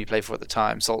the team he played for at the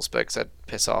time, Salzburg, said,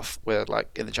 piss off, we're like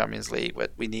in the Champions League,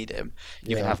 we need him,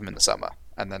 you can have him in the summer,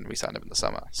 and then we signed him in the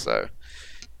summer. So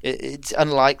it's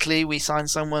unlikely we sign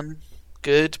someone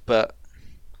good, but...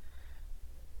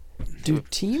 Do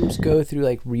teams go through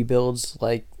like rebuilds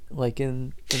like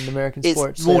in American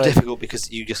sports? It's more difficult because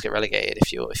you just get relegated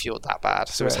if you're that bad,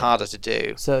 so it's harder to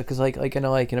do. So because like I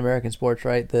know like in American sports,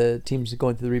 right, the teams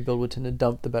going through the rebuild would tend to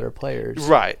dump the better players,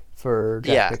 right, for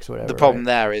draft picks or whatever. The problem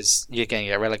there is you're going to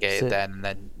get relegated and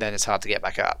then it's hard to get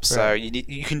back up. So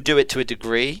you can do it to a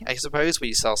degree, I suppose, where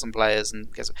you sell some players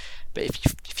but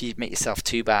if you make yourself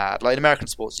too bad, like in American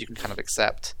sports, you can kind of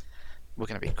accept we're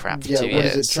going to be crap for 2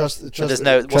 years. Is it? Trust the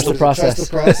process.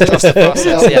 Trust the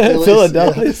process. Yeah.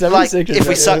 Philadelphia 76ers. If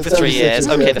we suck for 3 years,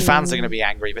 okay, the fans are going to be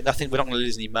angry, but we're not going to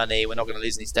lose any money. We're not going to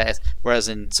lose any status. Whereas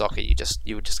in soccer,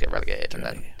 you would just get relegated, and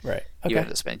then you end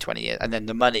up spending 20 years, and then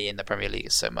the money in the Premier League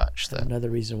is so much that another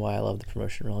reason why I love the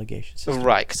promotion relegation system.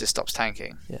 Right, because it stops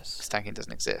tanking. Yes, because tanking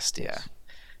doesn't exist.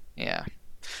 Yeah.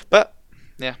 But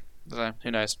I don't know.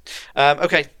 Who knows?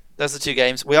 Okay, those are the 2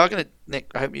 games. We are going to, Nick,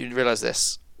 I hope you realise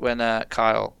this. When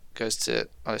Kyle goes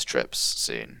on his trips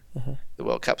soon, the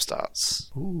World Cup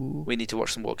starts. Ooh. We need to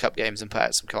watch some World Cup games and put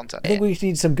out some content. I think we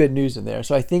need some good news in there.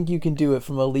 So I think you can do it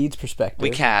from a Leeds perspective.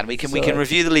 We can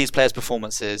review the Leeds players'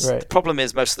 performances. Right. The problem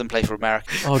is most of them play for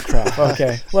America. Oh crap!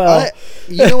 Okay, well,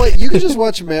 you know what? You can just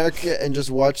watch America and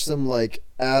just watch some like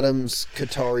Adams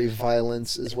Qatari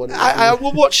violence is what it is. I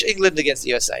will watch England against the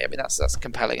USA. I mean that's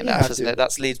compelling enough, isn't it?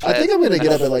 That's Leeds players. I think I'm going to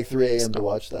get up at like 3 a.m. to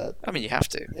watch that. I mean you have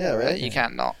to. Yeah, right. You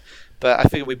can't not. But I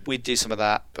figure we'd do some of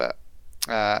that. But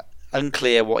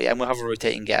unclear what. Yeah, and we'll have a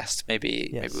rotating guest.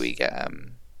 Maybe we get a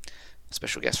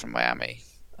special guest from Miami.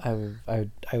 I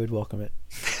would welcome it.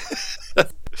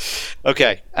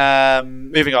 Okay,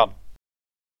 moving on.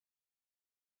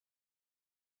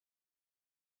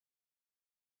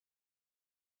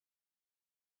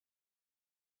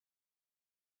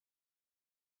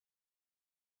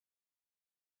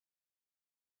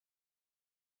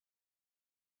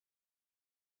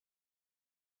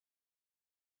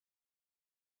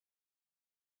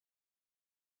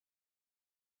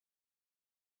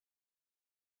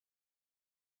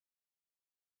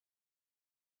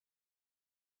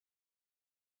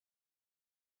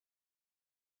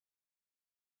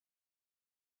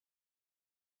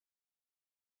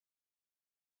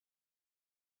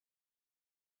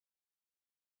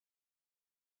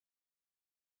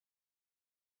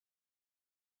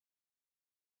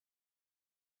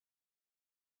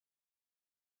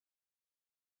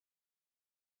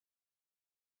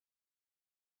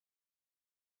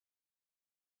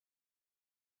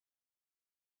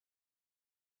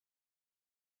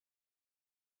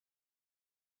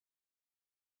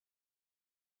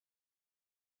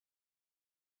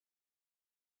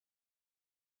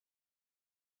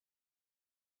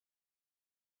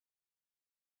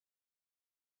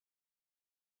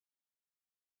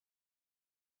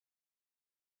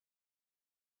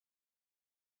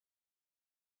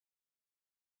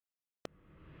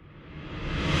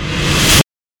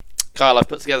 Kyle, I've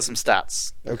put together some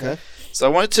stats. Okay. So I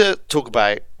wanted to talk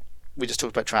about. We just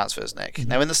talked about transfers, Nick. Mm-hmm.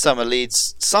 Now in the summer,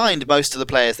 Leeds signed most of the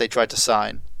players they tried to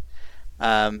sign,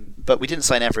 but we didn't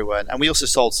sign everyone, and we also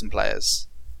sold some players.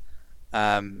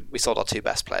 We sold our 2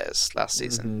 best players last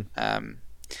season. Mm-hmm.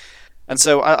 And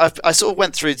so I sort of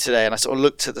went through today, and I sort of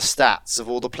looked at the stats of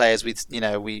all the players we've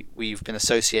been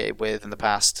associated with in the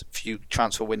past few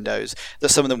transfer windows.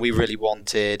 There's some of them we really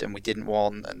wanted and we didn't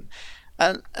want,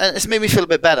 and it's made me feel a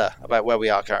bit better about where we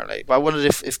are currently. But I wondered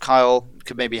if Kyle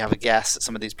could maybe have a guess at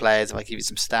some of these players, if I give you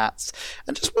some stats,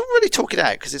 and just really talk it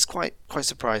out, because it's quite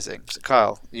surprising. So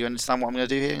Kyle, you understand what I'm going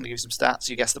to do here? I'm going to give you some stats.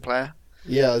 You guess the player.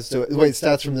 Yeah, let's do it. Wait,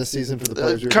 stats from this season for the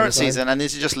players. Current season, and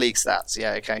these are just league stats.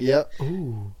 Yeah, okay. Yep.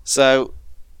 Ooh. So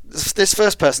this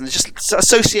first person is just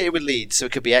associated with Leeds. So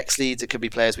it could be ex-Leeds, it could be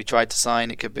players we tried to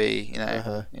sign, it could be,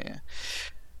 yeah.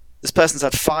 This person's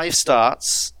had 5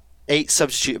 starts, 8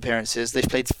 substitute appearances. They've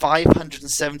played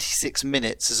 576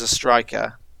 minutes as a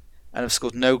striker and have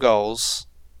scored no goals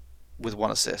with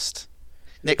 1 assist.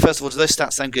 Nick, first of all, do those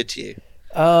stats sound good to you?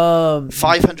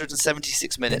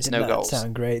 576 minutes, no goals.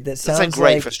 Sound great. That sounds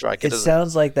great for a striker. It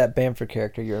sounds like that Bamford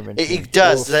character you were mentioning. It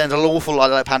does. Then an awful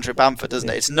lot like Patrick Bamford, doesn't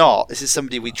it? It's not. This is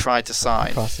somebody we tried to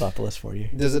sign. Cross it off the list for you.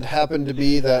 Does it happen to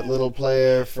be that little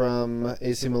player from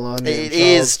AC Milan? It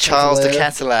is Charles de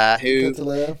Ketelaere,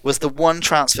 who was the one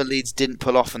transfer Leeds didn't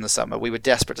pull off in the summer. We were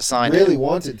desperate to sign him. Really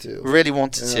wanted to.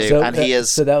 So and he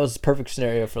is. So that was a perfect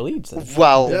scenario for Leeds then.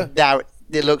 Well, now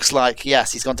it looks like,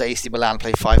 yes, he's gone to AC Milan and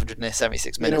played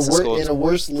 576 minutes and scored in a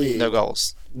worse league. No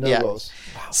goals. No goals.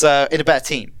 Wow. So, in a better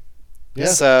team. Yeah.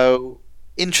 So,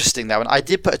 interesting that one. I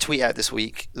did put a tweet out this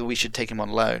week that we should take him on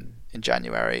loan in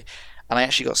January, and I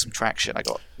actually got some traction. I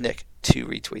got, Nick, 2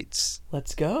 retweets.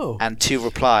 Let's go. And 2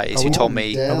 replies who told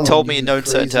me in no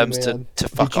uncertain terms to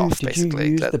fuck off, basically.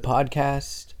 Did you use the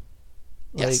podcast?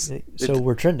 Yes. So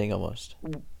we're trending almost.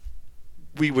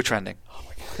 We were trending. Oh my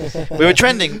God. We were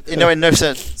trending, in no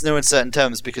uncertain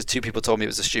terms, because 2 people told me it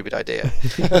was a stupid idea.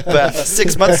 But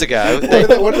 6 months ago,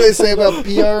 what do they say about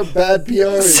PR? Bad PR?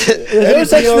 No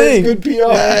such thing. Good PR.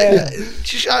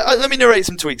 Let me narrate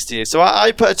some tweets to you. So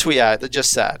I put a tweet out that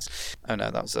just said, "Oh no,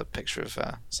 that was a picture of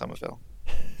Somerville.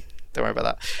 Don't worry about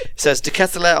that." It says, "De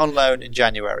Ketelaere on loan in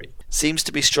January. Seems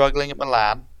to be struggling at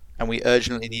Milan, and we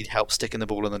urgently need help sticking the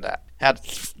ball in the net." Had a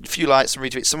few likes and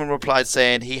retweets. Someone replied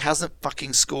saying, "He hasn't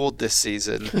fucking scored this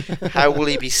season. How will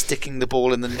he be sticking the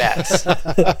ball in the net?"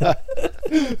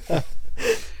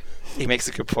 He makes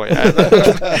a good point.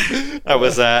 That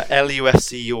was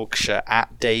LUFC Yorkshire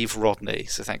at Dave Rodney.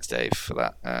 So thanks, Dave, for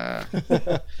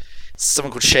that.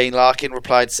 Someone called Shane Larkin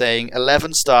replied saying,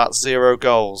 11 starts, 0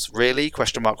 goals. Really?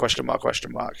 Question mark, question mark,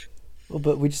 question mark. Well,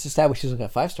 but we just established he's only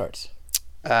got 5 starts.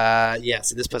 Yeah,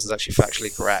 so this person's actually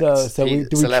factually correct. So we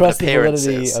trust the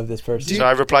validity of this person? So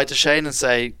I replied to Shane and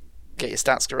say, get your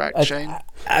stats correct, Shane.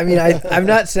 I mean, I'm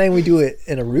not saying we do it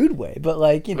in a rude way, but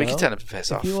like, you know, we can tell him to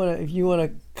piss off. If you want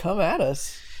to come at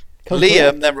us.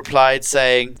 Liam then replied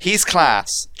saying, "He's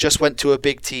class, just went to a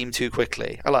big team too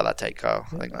quickly." I like that take, Carl.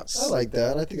 I like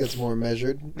that. I think that's more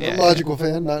measured. Yeah. I'm a logical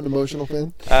fan, not an emotional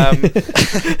fan.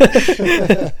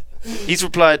 He's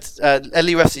replied,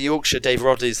 LUFC Yorkshire, Dave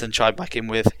Rodney's then chimed back in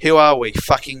with, "Who are we,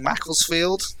 fucking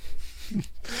Macclesfield?"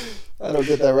 I don't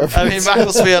get that reference. I mean,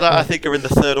 Macclesfield, I think, are in the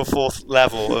 3rd or 4th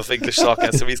level of English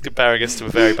soccer, so he's comparing us to a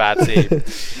very bad team.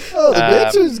 Oh, the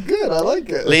answer is good. I like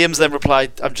it. Liam's then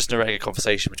replied, I'm just narrating a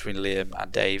conversation between Liam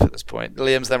and Dave at this point.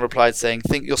 Liam's then replied saying,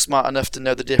 "Think you're smart enough to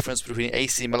know the difference between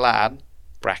AC Milan,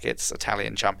 brackets,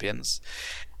 Italian champions,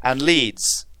 and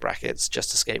Leeds, brackets,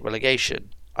 just escaped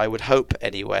relegation. I would hope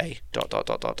anyway, ...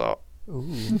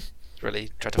 Ooh.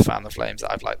 Really try to fan the flames.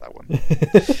 I've liked that one.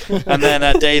 And then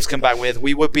Dave's come back with,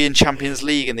 "We would be in Champions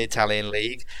League in the Italian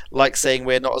league, like saying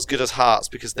we're not as good as Hearts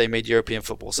because they made European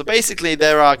football." So basically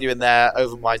they're arguing there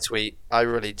over my tweet. I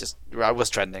was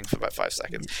trending for about 5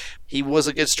 seconds. He was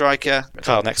a good striker.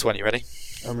 Carl, next one, you ready?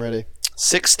 I'm ready.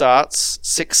 6 starts,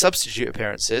 6 substitute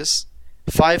appearances,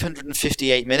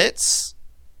 558 minutes,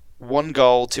 1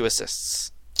 goal, 2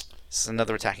 assists. This is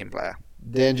another attacking player.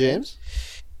 Dan James?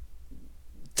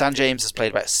 Dan James has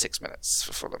played about 6 minutes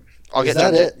for Fulham.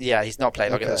 Yeah, he's not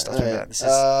played. I'll get those stats. Right. This is,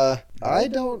 I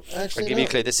don't actually I'll give you a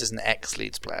clue. This is an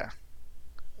ex-Leeds player.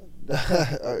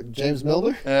 James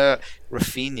Milner?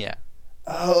 Rafinha.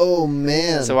 Oh,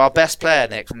 man. So our best player,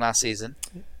 Nick, from last season.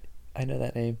 I know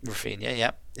that name. Rafinha,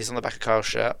 yeah. He's on the back of Kyle's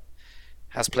shirt.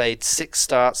 Has played 6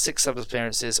 starts, 6 sub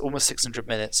appearances, almost 600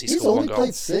 minutes. He's scored 1 goal.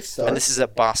 Played 6 starts. And this is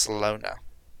at Barcelona.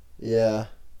 Yeah.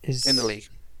 In the league.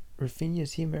 Rafinha,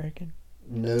 is he American?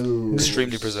 No.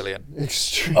 Extremely Brazilian.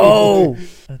 Extremely. Oh,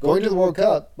 Going to the World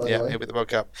Cup, by the Yeah, way. he'll be at the World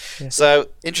Cup. Yeah. So,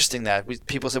 interesting there.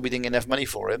 People said we didn't get enough money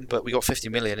for him, but we got 50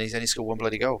 million and he's only scored one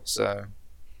bloody goal. So,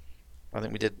 I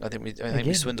think we did. I think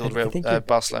we swindled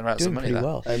Barcelona out of some money pretty there.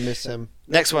 well. I miss him.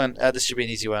 Next one, this should be an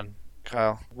easy one,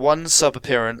 Kyle. 1 sub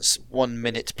appearance, 1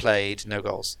 minute played, no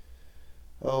goals.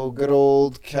 Oh, good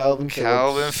old Calvin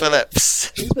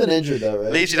Phillips. He's been injured, though,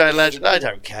 right? Leeds United legend. I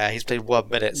don't care. He's played 1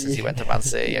 minute since he went to Man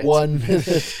City. 1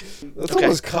 minute. That's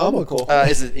almost comical.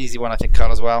 It's an easy one, I think,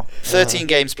 Kyle, as well. 13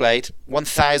 games played,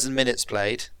 1,000 minutes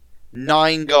played,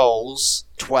 9 goals,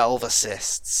 12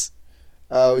 assists.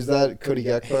 Oh, is that Cody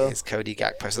Gakpo? It's Cody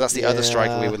Gakpo. So that's the other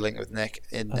striker we would link with Nick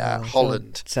in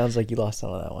Holland. Sounds like you lost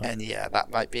out on that one. And yeah, that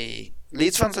might be...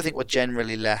 Leeds fans, I think, were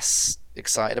generally less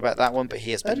excited about that one, but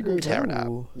he has been tearing it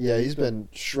up. Yeah, he's been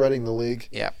shredding the league.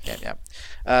 Yeah.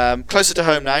 Closer to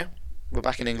home now. We're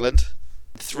back in England.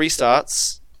 3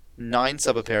 starts, 9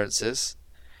 sub appearances,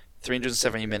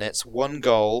 370 minutes, 1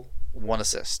 goal, 1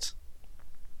 assist.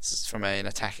 This is from an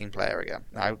attacking player again.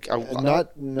 I'll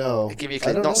give you a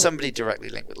clue. Not somebody directly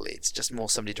linked with Leeds, just more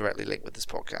somebody directly linked with this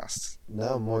podcast.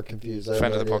 Now I'm more confused.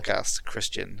 Friend of the podcast,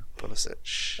 Christian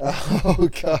Pulisic. Oh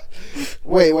god!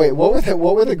 Wait.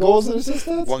 What were the goals and assists?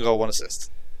 1 goal, 1 assist.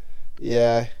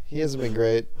 Yeah, he hasn't been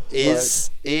great.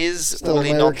 Is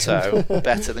Willy Gnonto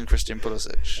better than Christian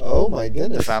Pulisic? Oh my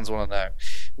goodness! The fans want to know.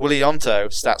 Willy Gnonto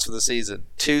stats for the season: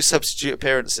 2 substitute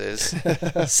appearances,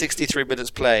 63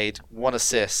 minutes played, 1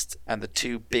 assist, and the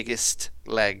 2 biggest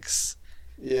legs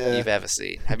you've ever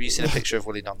seen. Have you seen a picture of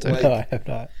Willy Gnonto? No, I have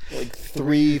not. Like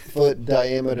 3-foot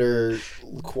diameter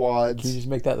quads. Can you just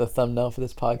make that the thumbnail for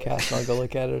this podcast and I'll go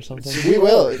look at it or something? We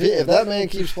will. If that man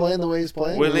keeps playing the way he's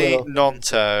playing, Willy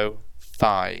Gnonto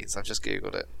thighs. I've just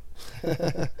googled it.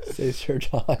 Say Sir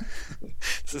John.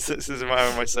 This is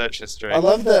my search history. I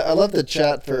love the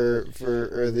chat for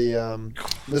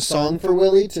the song for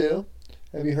Willy too.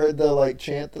 Have you heard the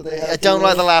chant that they have? I don't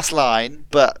like the last line,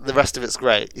 but the rest of it's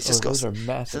great. He's just those got are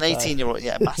massive. It's an 18-year-old,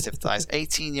 massive thighs.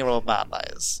 18-year-old man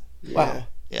that is. Wow.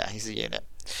 Yeah, he's a unit.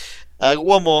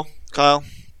 One more, Kyle.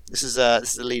 This is a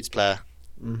Leeds player.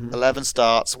 11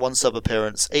 starts, 1 sub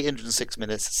appearance, 806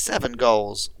 minutes, 7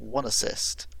 goals, 1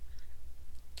 assist.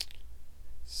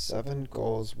 7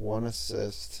 goals, 1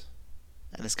 assist.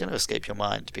 And it's going to escape your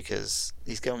mind because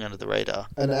he's going under the radar.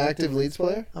 An active Leeds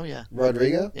player? Oh yeah.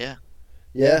 Rodrigo? Yeah.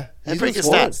 Yeah. That's pretty good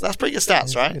stats. That's pretty good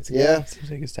stats, right? Seems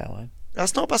like a stat line.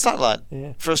 That's not a bad stat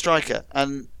line for a striker.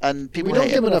 And people we don't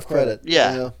give him enough credit.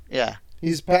 Yeah. You know? Yeah.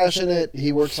 He's passionate.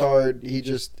 He works hard.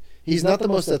 He's not the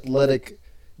most athletic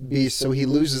beast, so he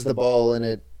loses the ball and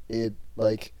it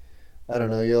I don't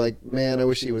know. You're like, man, I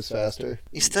wish he was faster.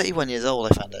 He's 31 years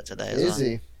old. I found out today. Is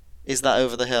he? Is that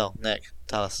over the hill, Nick?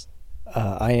 Tell us.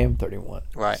 I am 31.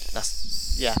 Right.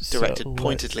 That's directed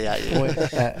pointedly at you.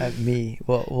 At me.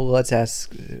 Well, let's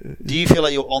ask. Do you feel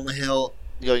like you're on the hill,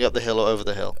 going up the hill, or over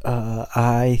the hill?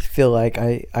 I feel like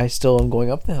I still am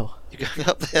going up the hill. You're going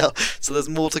up the hill, so there's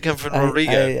more to come from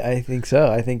Rodrigo. I think so.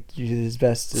 I think his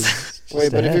best is.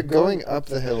 Wait, but if you're going up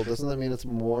the hill, doesn't that mean it's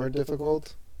more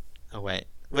difficult? Oh wait.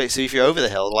 So if you're over the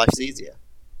hill, life's easier.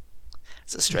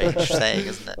 It's a strange saying,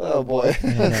 isn't it? Oh boy.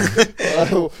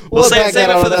 We'll save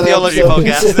it for the theology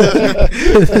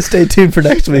podcast. Stay tuned for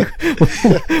next week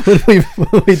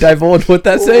when we divulge what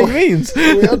that saying means.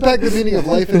 We unpack the meaning of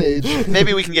life and age.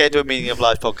 Maybe we can get into a meaning of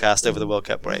life podcast over the World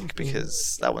Cup break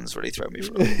because that one's really thrown me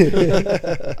for a loop.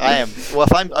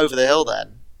 If I'm over the hill,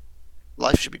 then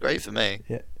life should be great for me.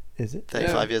 Yeah. Is it?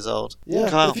 35 years old. Yeah,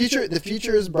 Kyle. the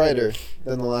future is brighter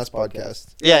than the last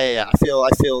podcast. Yeah. I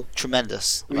feel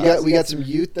tremendous. We got some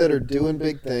youth that are doing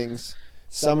big things.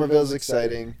 Somerville's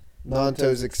exciting.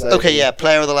 Gnonto's exciting. Okay, yeah.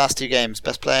 Player of the last 2 games,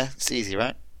 best player. It's easy,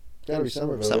 right? Gotta be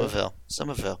Somerville.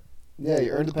 Somerville. Yeah,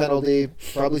 you earned a penalty.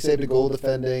 Probably saved a goal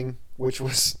defending, which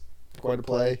was quite a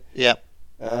play. Yeah.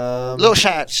 Little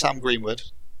shout out to Sam Greenwood.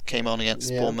 Came on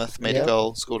against Bournemouth, made a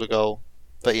goal, scored a goal.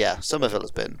 But yeah, Somerville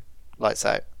has been lights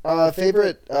out.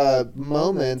 Favorite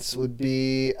moments would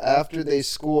be after they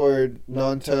scored,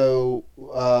 Gnonto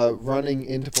running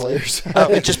into players.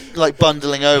 Just like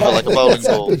bundling over like a bowling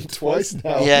ball. Happened twice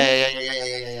now.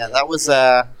 Yeah. That was.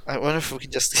 I wonder if we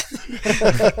can just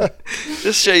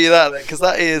just show you that because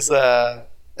that is.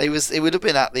 It would have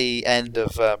been at the end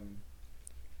of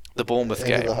the Bournemouth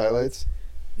game. Of the highlights.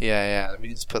 Yeah. Let me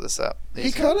just put this up.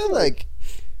 He kind of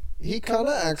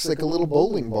acts like a little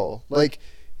bowling ball. Like,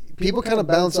 people kind of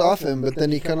bounce off him, but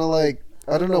then he kind of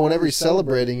I don't know, whenever he's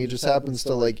celebrating, he just happens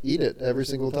to eat it every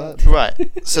single time.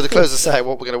 Right. So to close this out,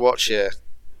 what we're going to watch here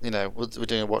we're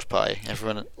doing a watch party.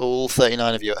 Everyone, all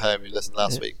 39 of you at home who listened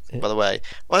last week. By the way,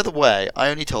 I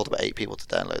only told about 8 people to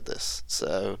download this,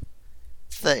 so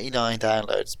 39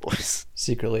 downloads, boys.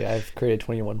 Secretly, I've created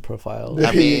 21 profiles.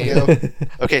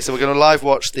 Okay, so we're going to live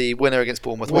watch the winner against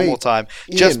Bournemouth one more time,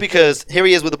 just because here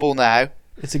he is with the ball now.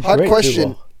 It's a great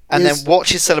question. And then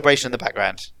watch his celebration in the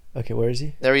background. Okay, where is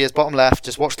he? There he is, bottom left.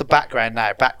 Just watch the background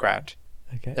now. Background.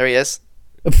 Okay. There he is.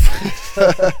 Again.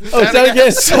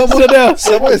 Someone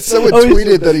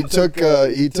tweeted that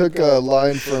he took a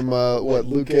line from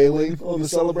Luke Ayling on the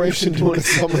celebration doing a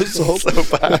somersault.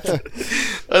 So bad.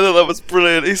 I thought that was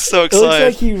brilliant. He's so It excited. looks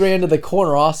like he ran to the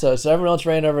corner also, so everyone else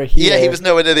ran over here. Yeah, he was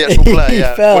nowhere near the actual play. He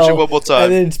Yeah, fell, watch it one more time.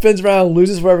 and then spins around,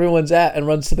 loses where everyone's at, and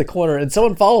runs to the corner, and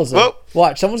someone follows him. Whoa.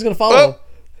 Watch, someone's gonna follow him.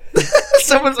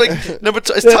 Someone's like, number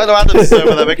 2, it's Tyler Anderson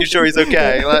over there making sure he's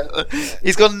okay.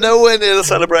 He's gone nowhere near the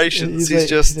celebrations. He's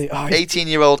just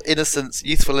 18-year-old innocence,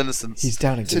 youthful innocence. He's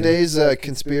down again. Today's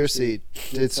conspiracy: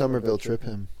 did Somerville trip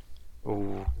him?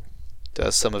 Ooh.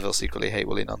 Does Somerville secretly hate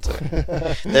Willie Nonto?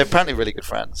 They're apparently really good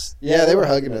friends. Yeah, they were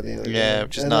hugging at the end. Yeah,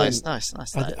 which is nice.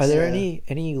 Are there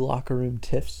any locker room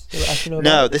tiffs that I should know about?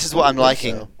 No, this is what I'm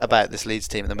liking about this Leeds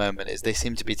team at the moment is they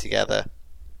seem to be together.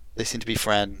 They seem to be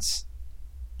friends.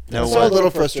 I saw a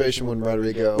little frustration when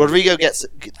Rodrigo gets a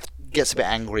bit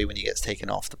angry when he gets taken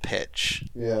off the pitch.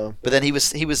 Yeah. But then he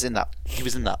was in that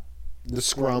the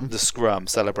scrum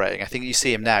celebrating. I think you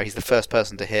see him now. He's the first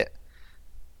person to hit.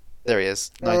 There he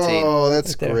is. 19. Oh,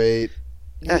 that's right great.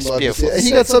 That's beautiful.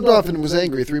 He got subbed off and was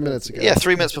angry 3 minutes ago. Yeah,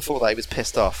 3 minutes before that he was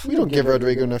pissed off. We don't give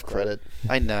Rodrigo enough credit.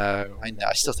 I know.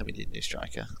 I still think we need a new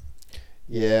striker.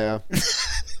 Yeah.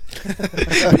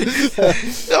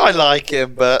 I like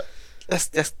him, but let's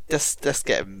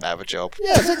get him out of a job.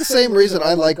 Yeah, it's like the same reason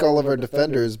I like all of our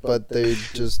defenders, but they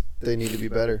need to be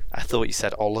better. I thought you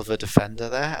said Oliver Defender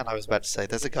there, and I was about to say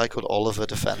there's a guy called Oliver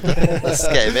Defender. Let's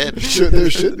get him in. There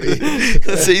should be.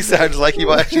 He sounds like he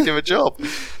might actually do a job.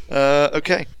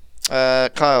 Okay,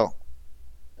 Kyle,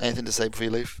 anything to say before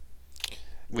you leave?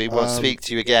 We won't speak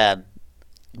to you again.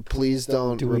 Please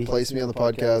don't replace me on the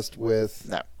podcast with...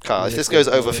 No, Kyle, if this goes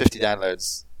over 50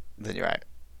 downloads, then you're out.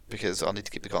 Because I'll need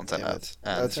to keep the content up.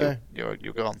 And that's fair. You're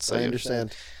gone. So I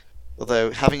understand.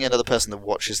 Although having another person that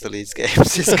watches the Leeds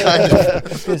games is kind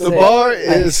of... The bar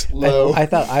is low. I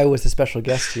thought I was the special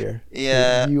guest here.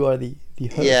 Yeah. You are the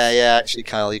host. Yeah, actually,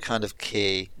 Kyle, you're kind of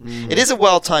key. It is a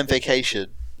well-timed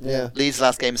vacation. Yeah. Leeds'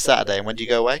 last game is Saturday, and when do you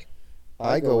go away?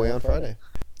 I go away on Friday.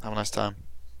 Have a nice time.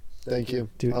 Thank you.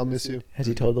 Dude, I'll miss you. Has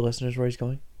he told the listeners where he's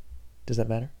going? Does that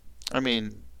matter? I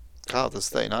mean, Kyle, there's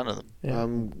 39 of them. Yeah.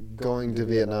 I'm going to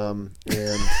Vietnam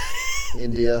and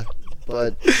India,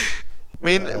 but... I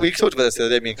mean, we talked about this the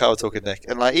other day, me and Kyle were talking, Nick,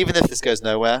 and even if this goes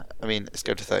nowhere, I mean, it's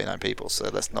going to 39 people, so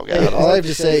let's not get out of it. All I have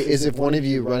to say is if one of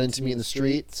you run into me in the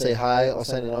street, say hi, I'll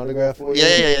sign an autograph for you.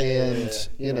 And,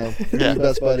 be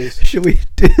best buddies.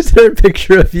 Is there a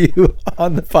picture of you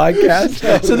on the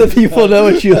podcast so that people know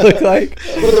what you look like?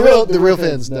 Well, the real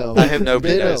fans know. I hope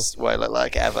nobody knows what I look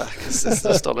like ever, because it's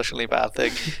an astonishingly bad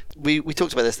thing. We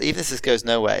talked about this, even if this goes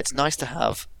nowhere, it's nice to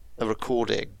have a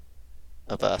recording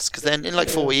of us, because then in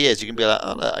 4 years you can be like,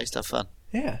 oh, look, I used to have fun.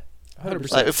 Yeah,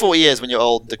 100%. In 4 years when you're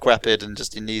old and decrepit and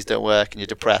just your knees don't work and you're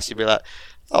depressed, you'll be like,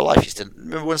 oh, life used to...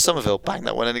 Remember when Somerville banged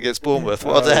that one in against Bournemouth?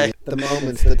 What a day. The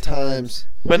moments, the times.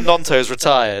 When Nonto's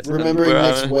retired. Remembering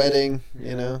Nick's wedding,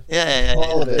 Yeah.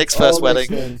 All of it. Nick's first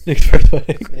wedding. Nick's first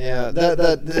wedding. Yeah,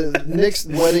 the Nick's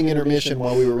wedding intermission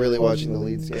while we were really watching the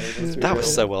Leeds game. That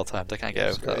was so well timed. I can't get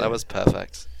over that. That was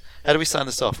perfect. How do we sign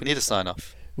this off? We need a sign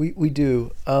off. We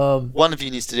do. One of you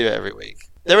needs to do it every week.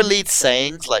 There are Leeds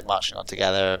sayings like marching on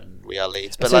together and we are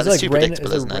Leeds, but it's it's too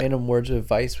predictable, isn't it? Random words of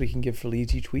advice we can give for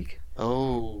Leeds each week.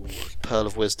 Oh, pearl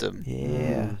of wisdom.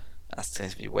 Yeah. That's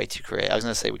going to be way too creative. I was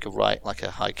going to say we could write like a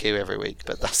haiku every week,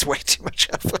 but that's way too much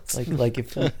effort. Give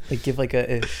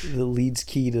the Leeds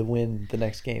key to win the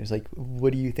next game. It's like,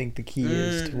 what do you think the key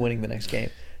is to winning the next game?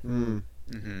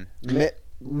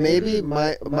 Maybe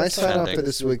my sign off for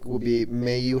this week will be: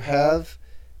 may you have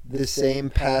the same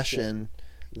passion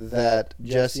that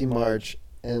Jesse March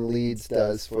and Leeds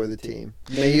does for the team.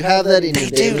 May you have that in your daily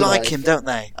life. They do like him, don't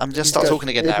they? I'm just start talking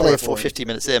again now. We're 50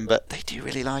 minutes in, but they do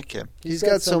really like him. He's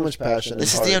got so much passion.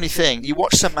 This is the only thing. You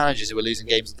watch some managers who are losing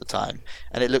games at the time,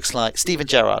 and it looks like Steven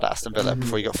Gerrard at Aston Villa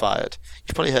before he got fired.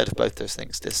 You've probably heard of both those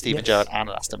things. Steven Gerrard and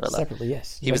Aston Villa. Separately,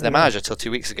 yes. He was their manager till 2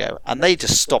 weeks ago, and they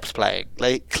just stopped playing.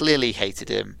 They clearly hated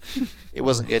him. It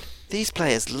wasn't good. These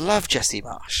players love Jesse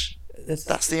Marsh.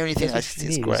 That's the only thing I think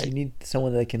is great. You need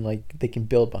someone that they can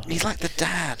build behind. He's like the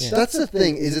dad. Yeah. That's the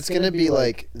thing. Is it's going to be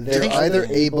like they're either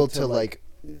able to like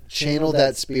channel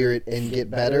that spirit and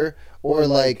get better, or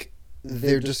like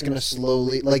they're just going to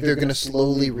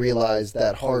slowly realize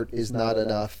that heart is not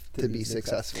enough to be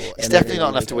successful. It's definitely not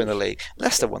enough to win the league.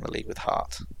 Leicester won the league with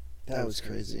heart. That was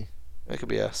crazy. It could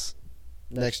be us.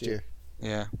 Next year.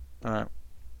 Yeah. All right.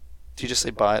 Do you just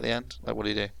say bye at the end? Like, what do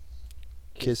you do?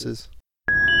 Kisses.